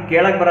 ಯಾರು ನಿಮ್ಗೆ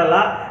ಕೇಳಕ್ ಬರಲ್ಲ,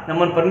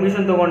 ನಮ್ಮನ್ನು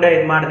ಪರ್ಮಿಷನ್ ತೊಗೊಂಡೆ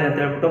ಇದು ಮಾಡಿದೆ ಅಂತ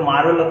ಹೇಳ್ಬಿಟ್ಟು.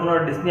 ಮಾರ್ವೆಲ್ ಹತ್ರನೋ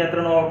ಡಿಸ್ನಿ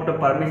ಹತ್ರನೋ ಹೋಗ್ಬಿಟ್ಟು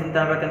ಪರ್ಮಿಷನ್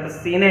ತಗೋಬೇಕಂತ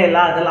ಸೀನೇ ಇಲ್ಲ.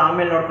 ಅದೆಲ್ಲ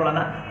ಆಮೇಲೆ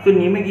ನೋಡ್ಕೊಳ್ಳೋಣ. ಸೊ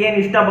ನಿಮಗೇನು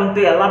ಇಷ್ಟ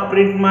ಬಂತು ಎಲ್ಲ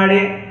ಪ್ರಿಂಟ್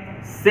ಮಾಡಿ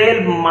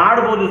ಸೇಲ್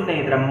ಮಾಡ್ಬೋದು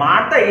ಸ್ನೇಹಿತರೆ.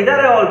 ಮಾಡ್ತಾ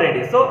ಇದ್ದಾರೆ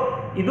ಆಲ್ರೆಡಿ. ಸೊ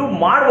ಇದು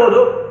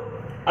ಮಾಡ್ಬೋದು.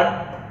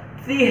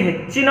 ಅತಿ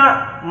ಹೆಚ್ಚಿನ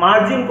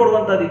ಮಾರ್ಜಿನ್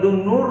ಕೊಡುವಂಥದ್ದು ಇದು.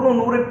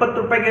 100-120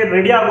 ರೂಪಾಯಿಗೆ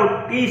ರೆಡಿ ಆಗೋ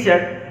ಟಿ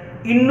ಶರ್ಟ್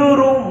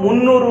 200,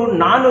 300,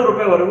 400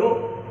 ರೂಪಾಯಿವರೆಗೂ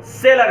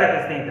ಸೇಲ್ ಆಗುತ್ತೆ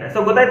ಸ್ನೇಹಿತರೆ. ಸೊ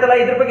ಗೊತ್ತಾಯ್ತಲ್ಲ.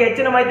 ಇದ್ರ ಬಗ್ಗೆ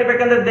ಹೆಚ್ಚಿನ ಮಾಹಿತಿ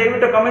ಬೇಕಂದ್ರೆ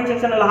ದಯವಿಟ್ಟು ಕಮೆಂಟ್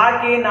ಸೆಕ್ಷನ್ ಅಲ್ಲಿ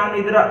ಹಾಕಿ, ನಾನು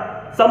ಇದರ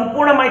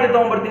ಸಂಪೂರ್ಣ ಮಾಹಿತಿ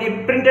ತಗೊಂಡ್ಬರ್ತೀನಿ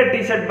ಪ್ರಿಂಟೆಡ್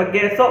ಟಿ ಶರ್ಟ್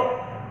ಬಗ್ಗೆ. ಸೊ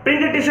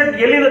ಪ್ರಿಂಟೆಡ್ ಟಿ ಶರ್ಟ್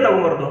ಎಲ್ಲಿಂದ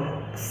ತಗೊಂಡ್ಬರೋದು?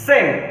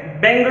 ಸೇಮ್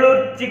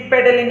ಬೆಂಗಳೂರು,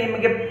 ಚಿಕ್ಕಪೇಟೆಯಲ್ಲಿ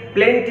ನಿಮಗೆ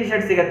ಪ್ಲೇನ್ ಟಿ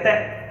ಶರ್ಟ್ ಸಿಗುತ್ತೆ.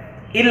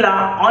 ಇಲ್ಲ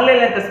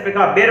ಆನ್ಲೈನ್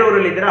ತರಿಸ್ಬೇಕಾ, ಬೇರೆ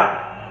ಊರಲ್ಲಿ ಇದ್ದೀರಾ,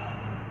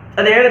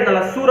 ಅದೇ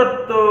ಹೇಳಿದ್ನಲ್ಲ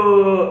ಸೂರತ್.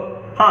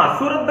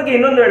 ಸೂರತ್ ಬಗ್ಗೆ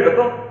ಇನ್ನೊಂದು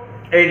ಹೇಳ್ಬೇಕು,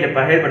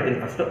 ಹೇಳ್ಬಿಡ್ತೀನಿ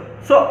ಫಸ್ಟ್.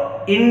 ಸೊ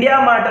ಇಂಡಿಯಾ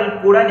ಮಾರ್ಟಲ್ಲಿ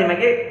ಕೂಡ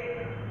ನಿಮಗೆ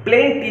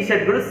ಪ್ಲೇನ್ ಟಿ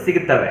ಶರ್ಟ್ಗಳು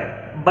ಸಿಗುತ್ತವೆ,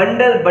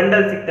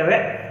 ಬಂಡಲ್ ಸಿಗ್ತವೆ.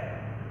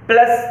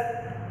 ಪ್ಲಸ್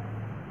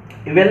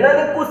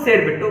ಇವೆಲ್ಲದಕ್ಕೂ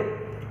ಸೇರಿಬಿಟ್ಟು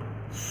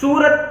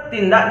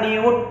ಸೂರತ್ತಿಂದ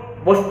ನೀವು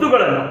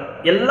ವಸ್ತುಗಳನ್ನು,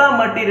 ಎಲ್ಲ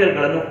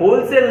ಮಟೀರಿಯಲ್ಗಳನ್ನು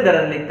ಹೋಲ್ಸೇಲ್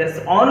ದರದಲ್ಲಿ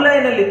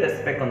ಆನ್ಲೈನಲ್ಲಿ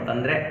ತರಿಸ್ಬೇಕು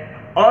ಅಂತಂದ್ರೆ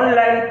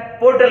ಆನ್ಲೈನ್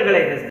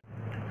ಪೋರ್ಟಲ್ಗಳೇ ಇದೆ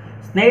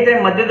ಸ್ನೇಹಿತರೆ,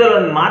 ಮಧ್ಯದಲ್ಲಿ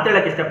ಒಂದು ಮಾತು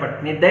ಹೇಳಕ್ಕೆ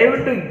ಇಷ್ಟಪಡ್ತೀನಿ.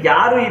 ದಯವಿಟ್ಟು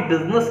ಯಾರು ಈ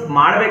ಬಿಸ್ನೆಸ್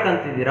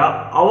ಮಾಡ್ಬೇಕಂತಿದ್ದೀರಾ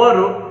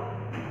ಅವರು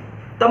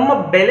ತಮ್ಮ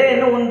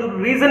ಬೆಲೆಯನ್ನು ಒಂದು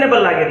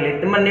ರೀಸನೇಬಲ್ ಆಗಿರಲಿ,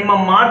 ನಿಮ್ಮ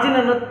ಮಾರ್ಜಿನ್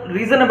ಅನ್ನು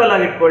ರೀಸನೇಬಲ್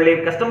ಆಗಿ ಇಟ್ಕೊಳ್ಳಿ.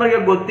 ಕಸ್ಟಮರ್ಗೆ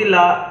ಗೊತ್ತಿಲ್ಲ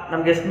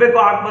ನಮ್ಗೆ ಎಷ್ಟು ಬೇಕೋ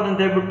ಹಾಕ್ಬೋದು ಅಂತ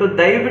ಹೇಳ್ಬಿಟ್ಟು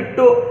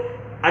ದಯವಿಟ್ಟು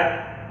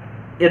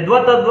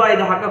ಯದ್ವಾ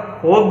ಇದು ಹಾಕಕ್ಕೆ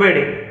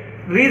ಹೋಗಬೇಡಿ.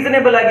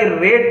 ರೀಸನೇಬಲ್ ಆಗಿ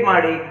ರೇಟ್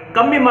ಮಾಡಿ,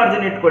 ಕಮ್ಮಿ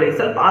ಮಾರ್ಜಿನ್ ಇಟ್ಕೊಳ್ಳಿ.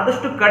 ಸ್ವಲ್ಪ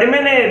ಆದಷ್ಟು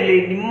ಕಡಿಮೆನೇ ಇರಲಿ.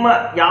 ನಿಮ್ಮ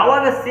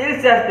ಯಾವಾಗ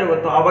ಸೇಲ್ಸ್ ಜಾಸ್ತಿ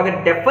ಆಗುತ್ತೋ ಆವಾಗ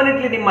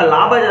ಡೆಫಿನೆಟ್ಲಿ ನಿಮ್ಮ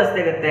ಲಾಭ ಜಾಸ್ತಿ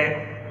ಆಗುತ್ತೆ,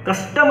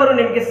 ಕಸ್ಟಮರು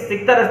ನಿಮಗೆ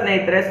ಸಿಗ್ತಾರೆ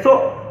ಸ್ನೇಹಿತರೆ. ಸೊ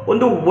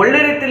ಒಂದು ಒಳ್ಳೆ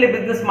ರೀತಿಯಲ್ಲಿ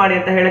ಬಿಸ್ನೆಸ್ ಮಾಡಿ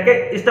ಅಂತ ಹೇಳಕ್ಕೆ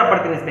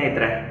ಇಷ್ಟಪಡ್ತೀನಿ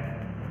ಸ್ನೇಹಿತರೆ.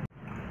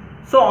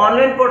 ಸೊ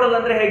ಆನ್ಲೈನ್ ಪೋರ್ಟಲ್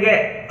ಅಂದ್ರೆ ಹೇಗೆ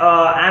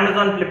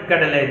ಅಮೆಝಾನ್,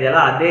 ಫ್ಲಿಪ್ಕಾರ್ಟ್ ಎಲ್ಲ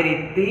ಇದೆಯಲ್ಲ, ಅದೇ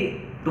ರೀತಿ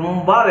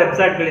ತುಂಬಾ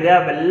ವೆಬ್ಸೈಟ್ಗಳಿದೆ.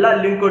 ಅವೆಲ್ಲ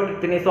ಲಿಂಕ್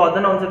ಕೊಟ್ಟಿರ್ತೀನಿ. ಸೊ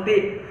ಅದನ್ನ ಒಂದ್ಸತಿ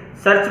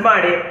ಸರ್ಚ್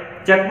ಮಾಡಿ,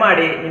 ಚೆಕ್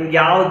ಮಾಡಿ, ನಿಮ್ಗೆ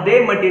ಯಾವುದೇ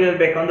ಮಟೀರಿಯಲ್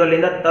ಬೇಕಂದ್ರೆ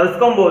ಅಲ್ಲಿಂದ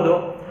ತರಿಸ್ಕೊಬಹುದು.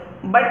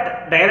 ಬಟ್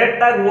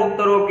ಡೈರೆಕ್ಟ್ ಆಗಿ ಹೋಗಿ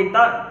ತರೋಕ್ಕಿಂತ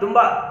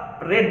ತುಂಬಾ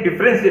ರೇಟ್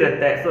ಡಿಫ್ರೆನ್ಸ್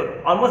ಇರುತ್ತೆ. ಸೊ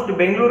ಆಲ್ಮೋಸ್ಟ್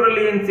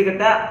ಬೆಂಗಳೂರಲ್ಲಿ ಏನು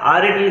ಸಿಗುತ್ತೆ ಆ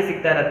ರೇಟಲ್ಲಿ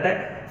ಸಿಗ್ತಾ ಇರುತ್ತೆ.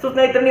 ಸೊ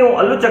ಸ್ನೇಹಿತರೆ, ನೀವು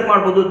ಅಲ್ಲೂ ಚೆಕ್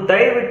ಮಾಡ್ಬೋದು.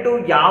 ದಯವಿಟ್ಟು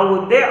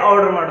ಯಾವುದೇ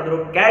ಆರ್ಡರ್ ಮಾಡಿದ್ರು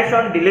ಕ್ಯಾಶ್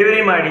ಆನ್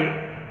ಡೆಲಿವರಿ ಮಾಡಿ,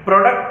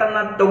 ಪ್ರಾಡಕ್ಟ್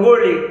ಅನ್ನ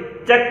ತಗೊಳ್ಳಿ,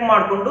 ಚೆಕ್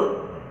ಮಾಡಿಕೊಂಡು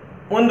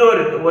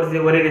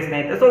ಮುಂದುವರಿರಿ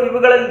ಸ್ನೇಹಿತರೆ. ಸೊ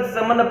ಇವುಗಳಲ್ಲಿ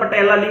ಸಂಬಂಧಪಟ್ಟ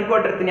ಎಲ್ಲ ಲಿಂಕ್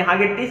ಕೊಟ್ಟಿರ್ತೀನಿ.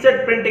 ಹಾಗೆ ಟಿ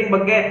ಶರ್ಟ್ ಪ್ರಿಂಟಿಂಗ್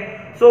ಬಗ್ಗೆ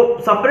ಸೊ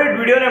ಸಪರೇಟ್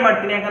ವಿಡಿಯೋನೇ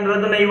ಮಾಡ್ತೀನಿ, ಯಾಕಂದ್ರೆ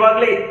ಅದನ್ನ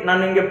ಇವಾಗಲೇ ನಾನು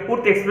ನಿಮಗೆ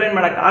ಪೂರ್ತಿ ಎಕ್ಸ್ಪ್ಲೈನ್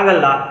ಮಾಡಕ್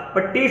ಆಗಲ್ಲ.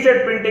 But T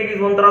shirt printing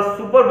is ಒಂಥರ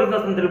ಸೂಪರ್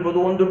ಬಿಸ್ನೆಸ್ ಅಂತ ಹೇಳ್ಬೋದು,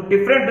 ಒಂದು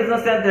ಡಿಫ್ರೆಂಟ್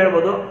ಬಿಸ್ನೆಸ್ ಅಂತ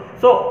ಹೇಳ್ಬೋದು.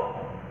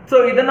 ಸೊ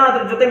ಇದನ್ನ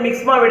ಅದ್ರ ಜೊತೆ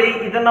ಮಿಕ್ಸ್ ಮಾಡಬೇಡಿ.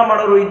 ಇದನ್ನ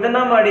ಮಾಡೋರು ಇದನ್ನ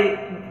ಮಾಡಿ,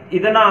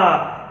 ಇದನ್ನ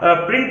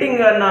ಪ್ರಿಂಟಿಂಗ್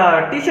ಅನ್ನ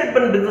ಟಿ ಶರ್ಟ್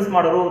ಬಂದು ಬಿಸ್ನೆಸ್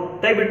ಮಾಡೋರು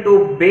ದಯವಿಟ್ಟು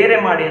ಬೇರೆ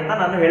ಮಾಡಿ ಅಂತ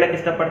ನಾನು ಹೇಳಕ್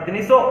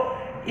ಇಷ್ಟಪಡ್ತೀನಿ. ಸೊ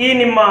ಈ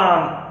ನಿಮ್ಮ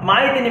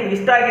ಮಾಹಿತಿ ನಿಮ್ಗೆ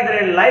ಇಷ್ಟ ಆಗಿದ್ರೆ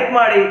ಲೈಕ್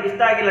ಮಾಡಿ,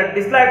 ಇಷ್ಟ ಆಗಿಲ್ಲ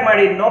ಡಿಸ್ಲೈಕ್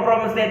ಮಾಡಿ, ನೋ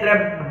ಪ್ರಾಬ್ಲಮ್ ಸ್ನೇಹಿತರೆ.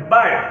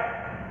 ಬಟ್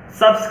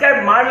ಸಬ್ಸ್ಕ್ರೈಬ್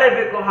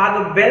ಮಾಡಲೇಬೇಕು, ಹಾಗೂ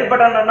ಬೆಲ್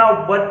ಬಟನ್ ಅನ್ನ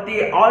ಒತ್ತಿ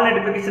ಆಲ್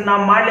ನೋಟಿಫಿಕೇಶನ್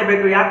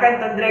ಮಾಡಲೇಬೇಕು.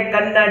 ಯಾಕಂತಂದ್ರೆ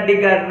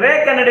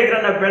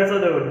ಕನ್ನಡಿಗರನ್ನ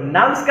ಬೆಳೆಸೋದು.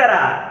 ನಮಸ್ಕಾರ.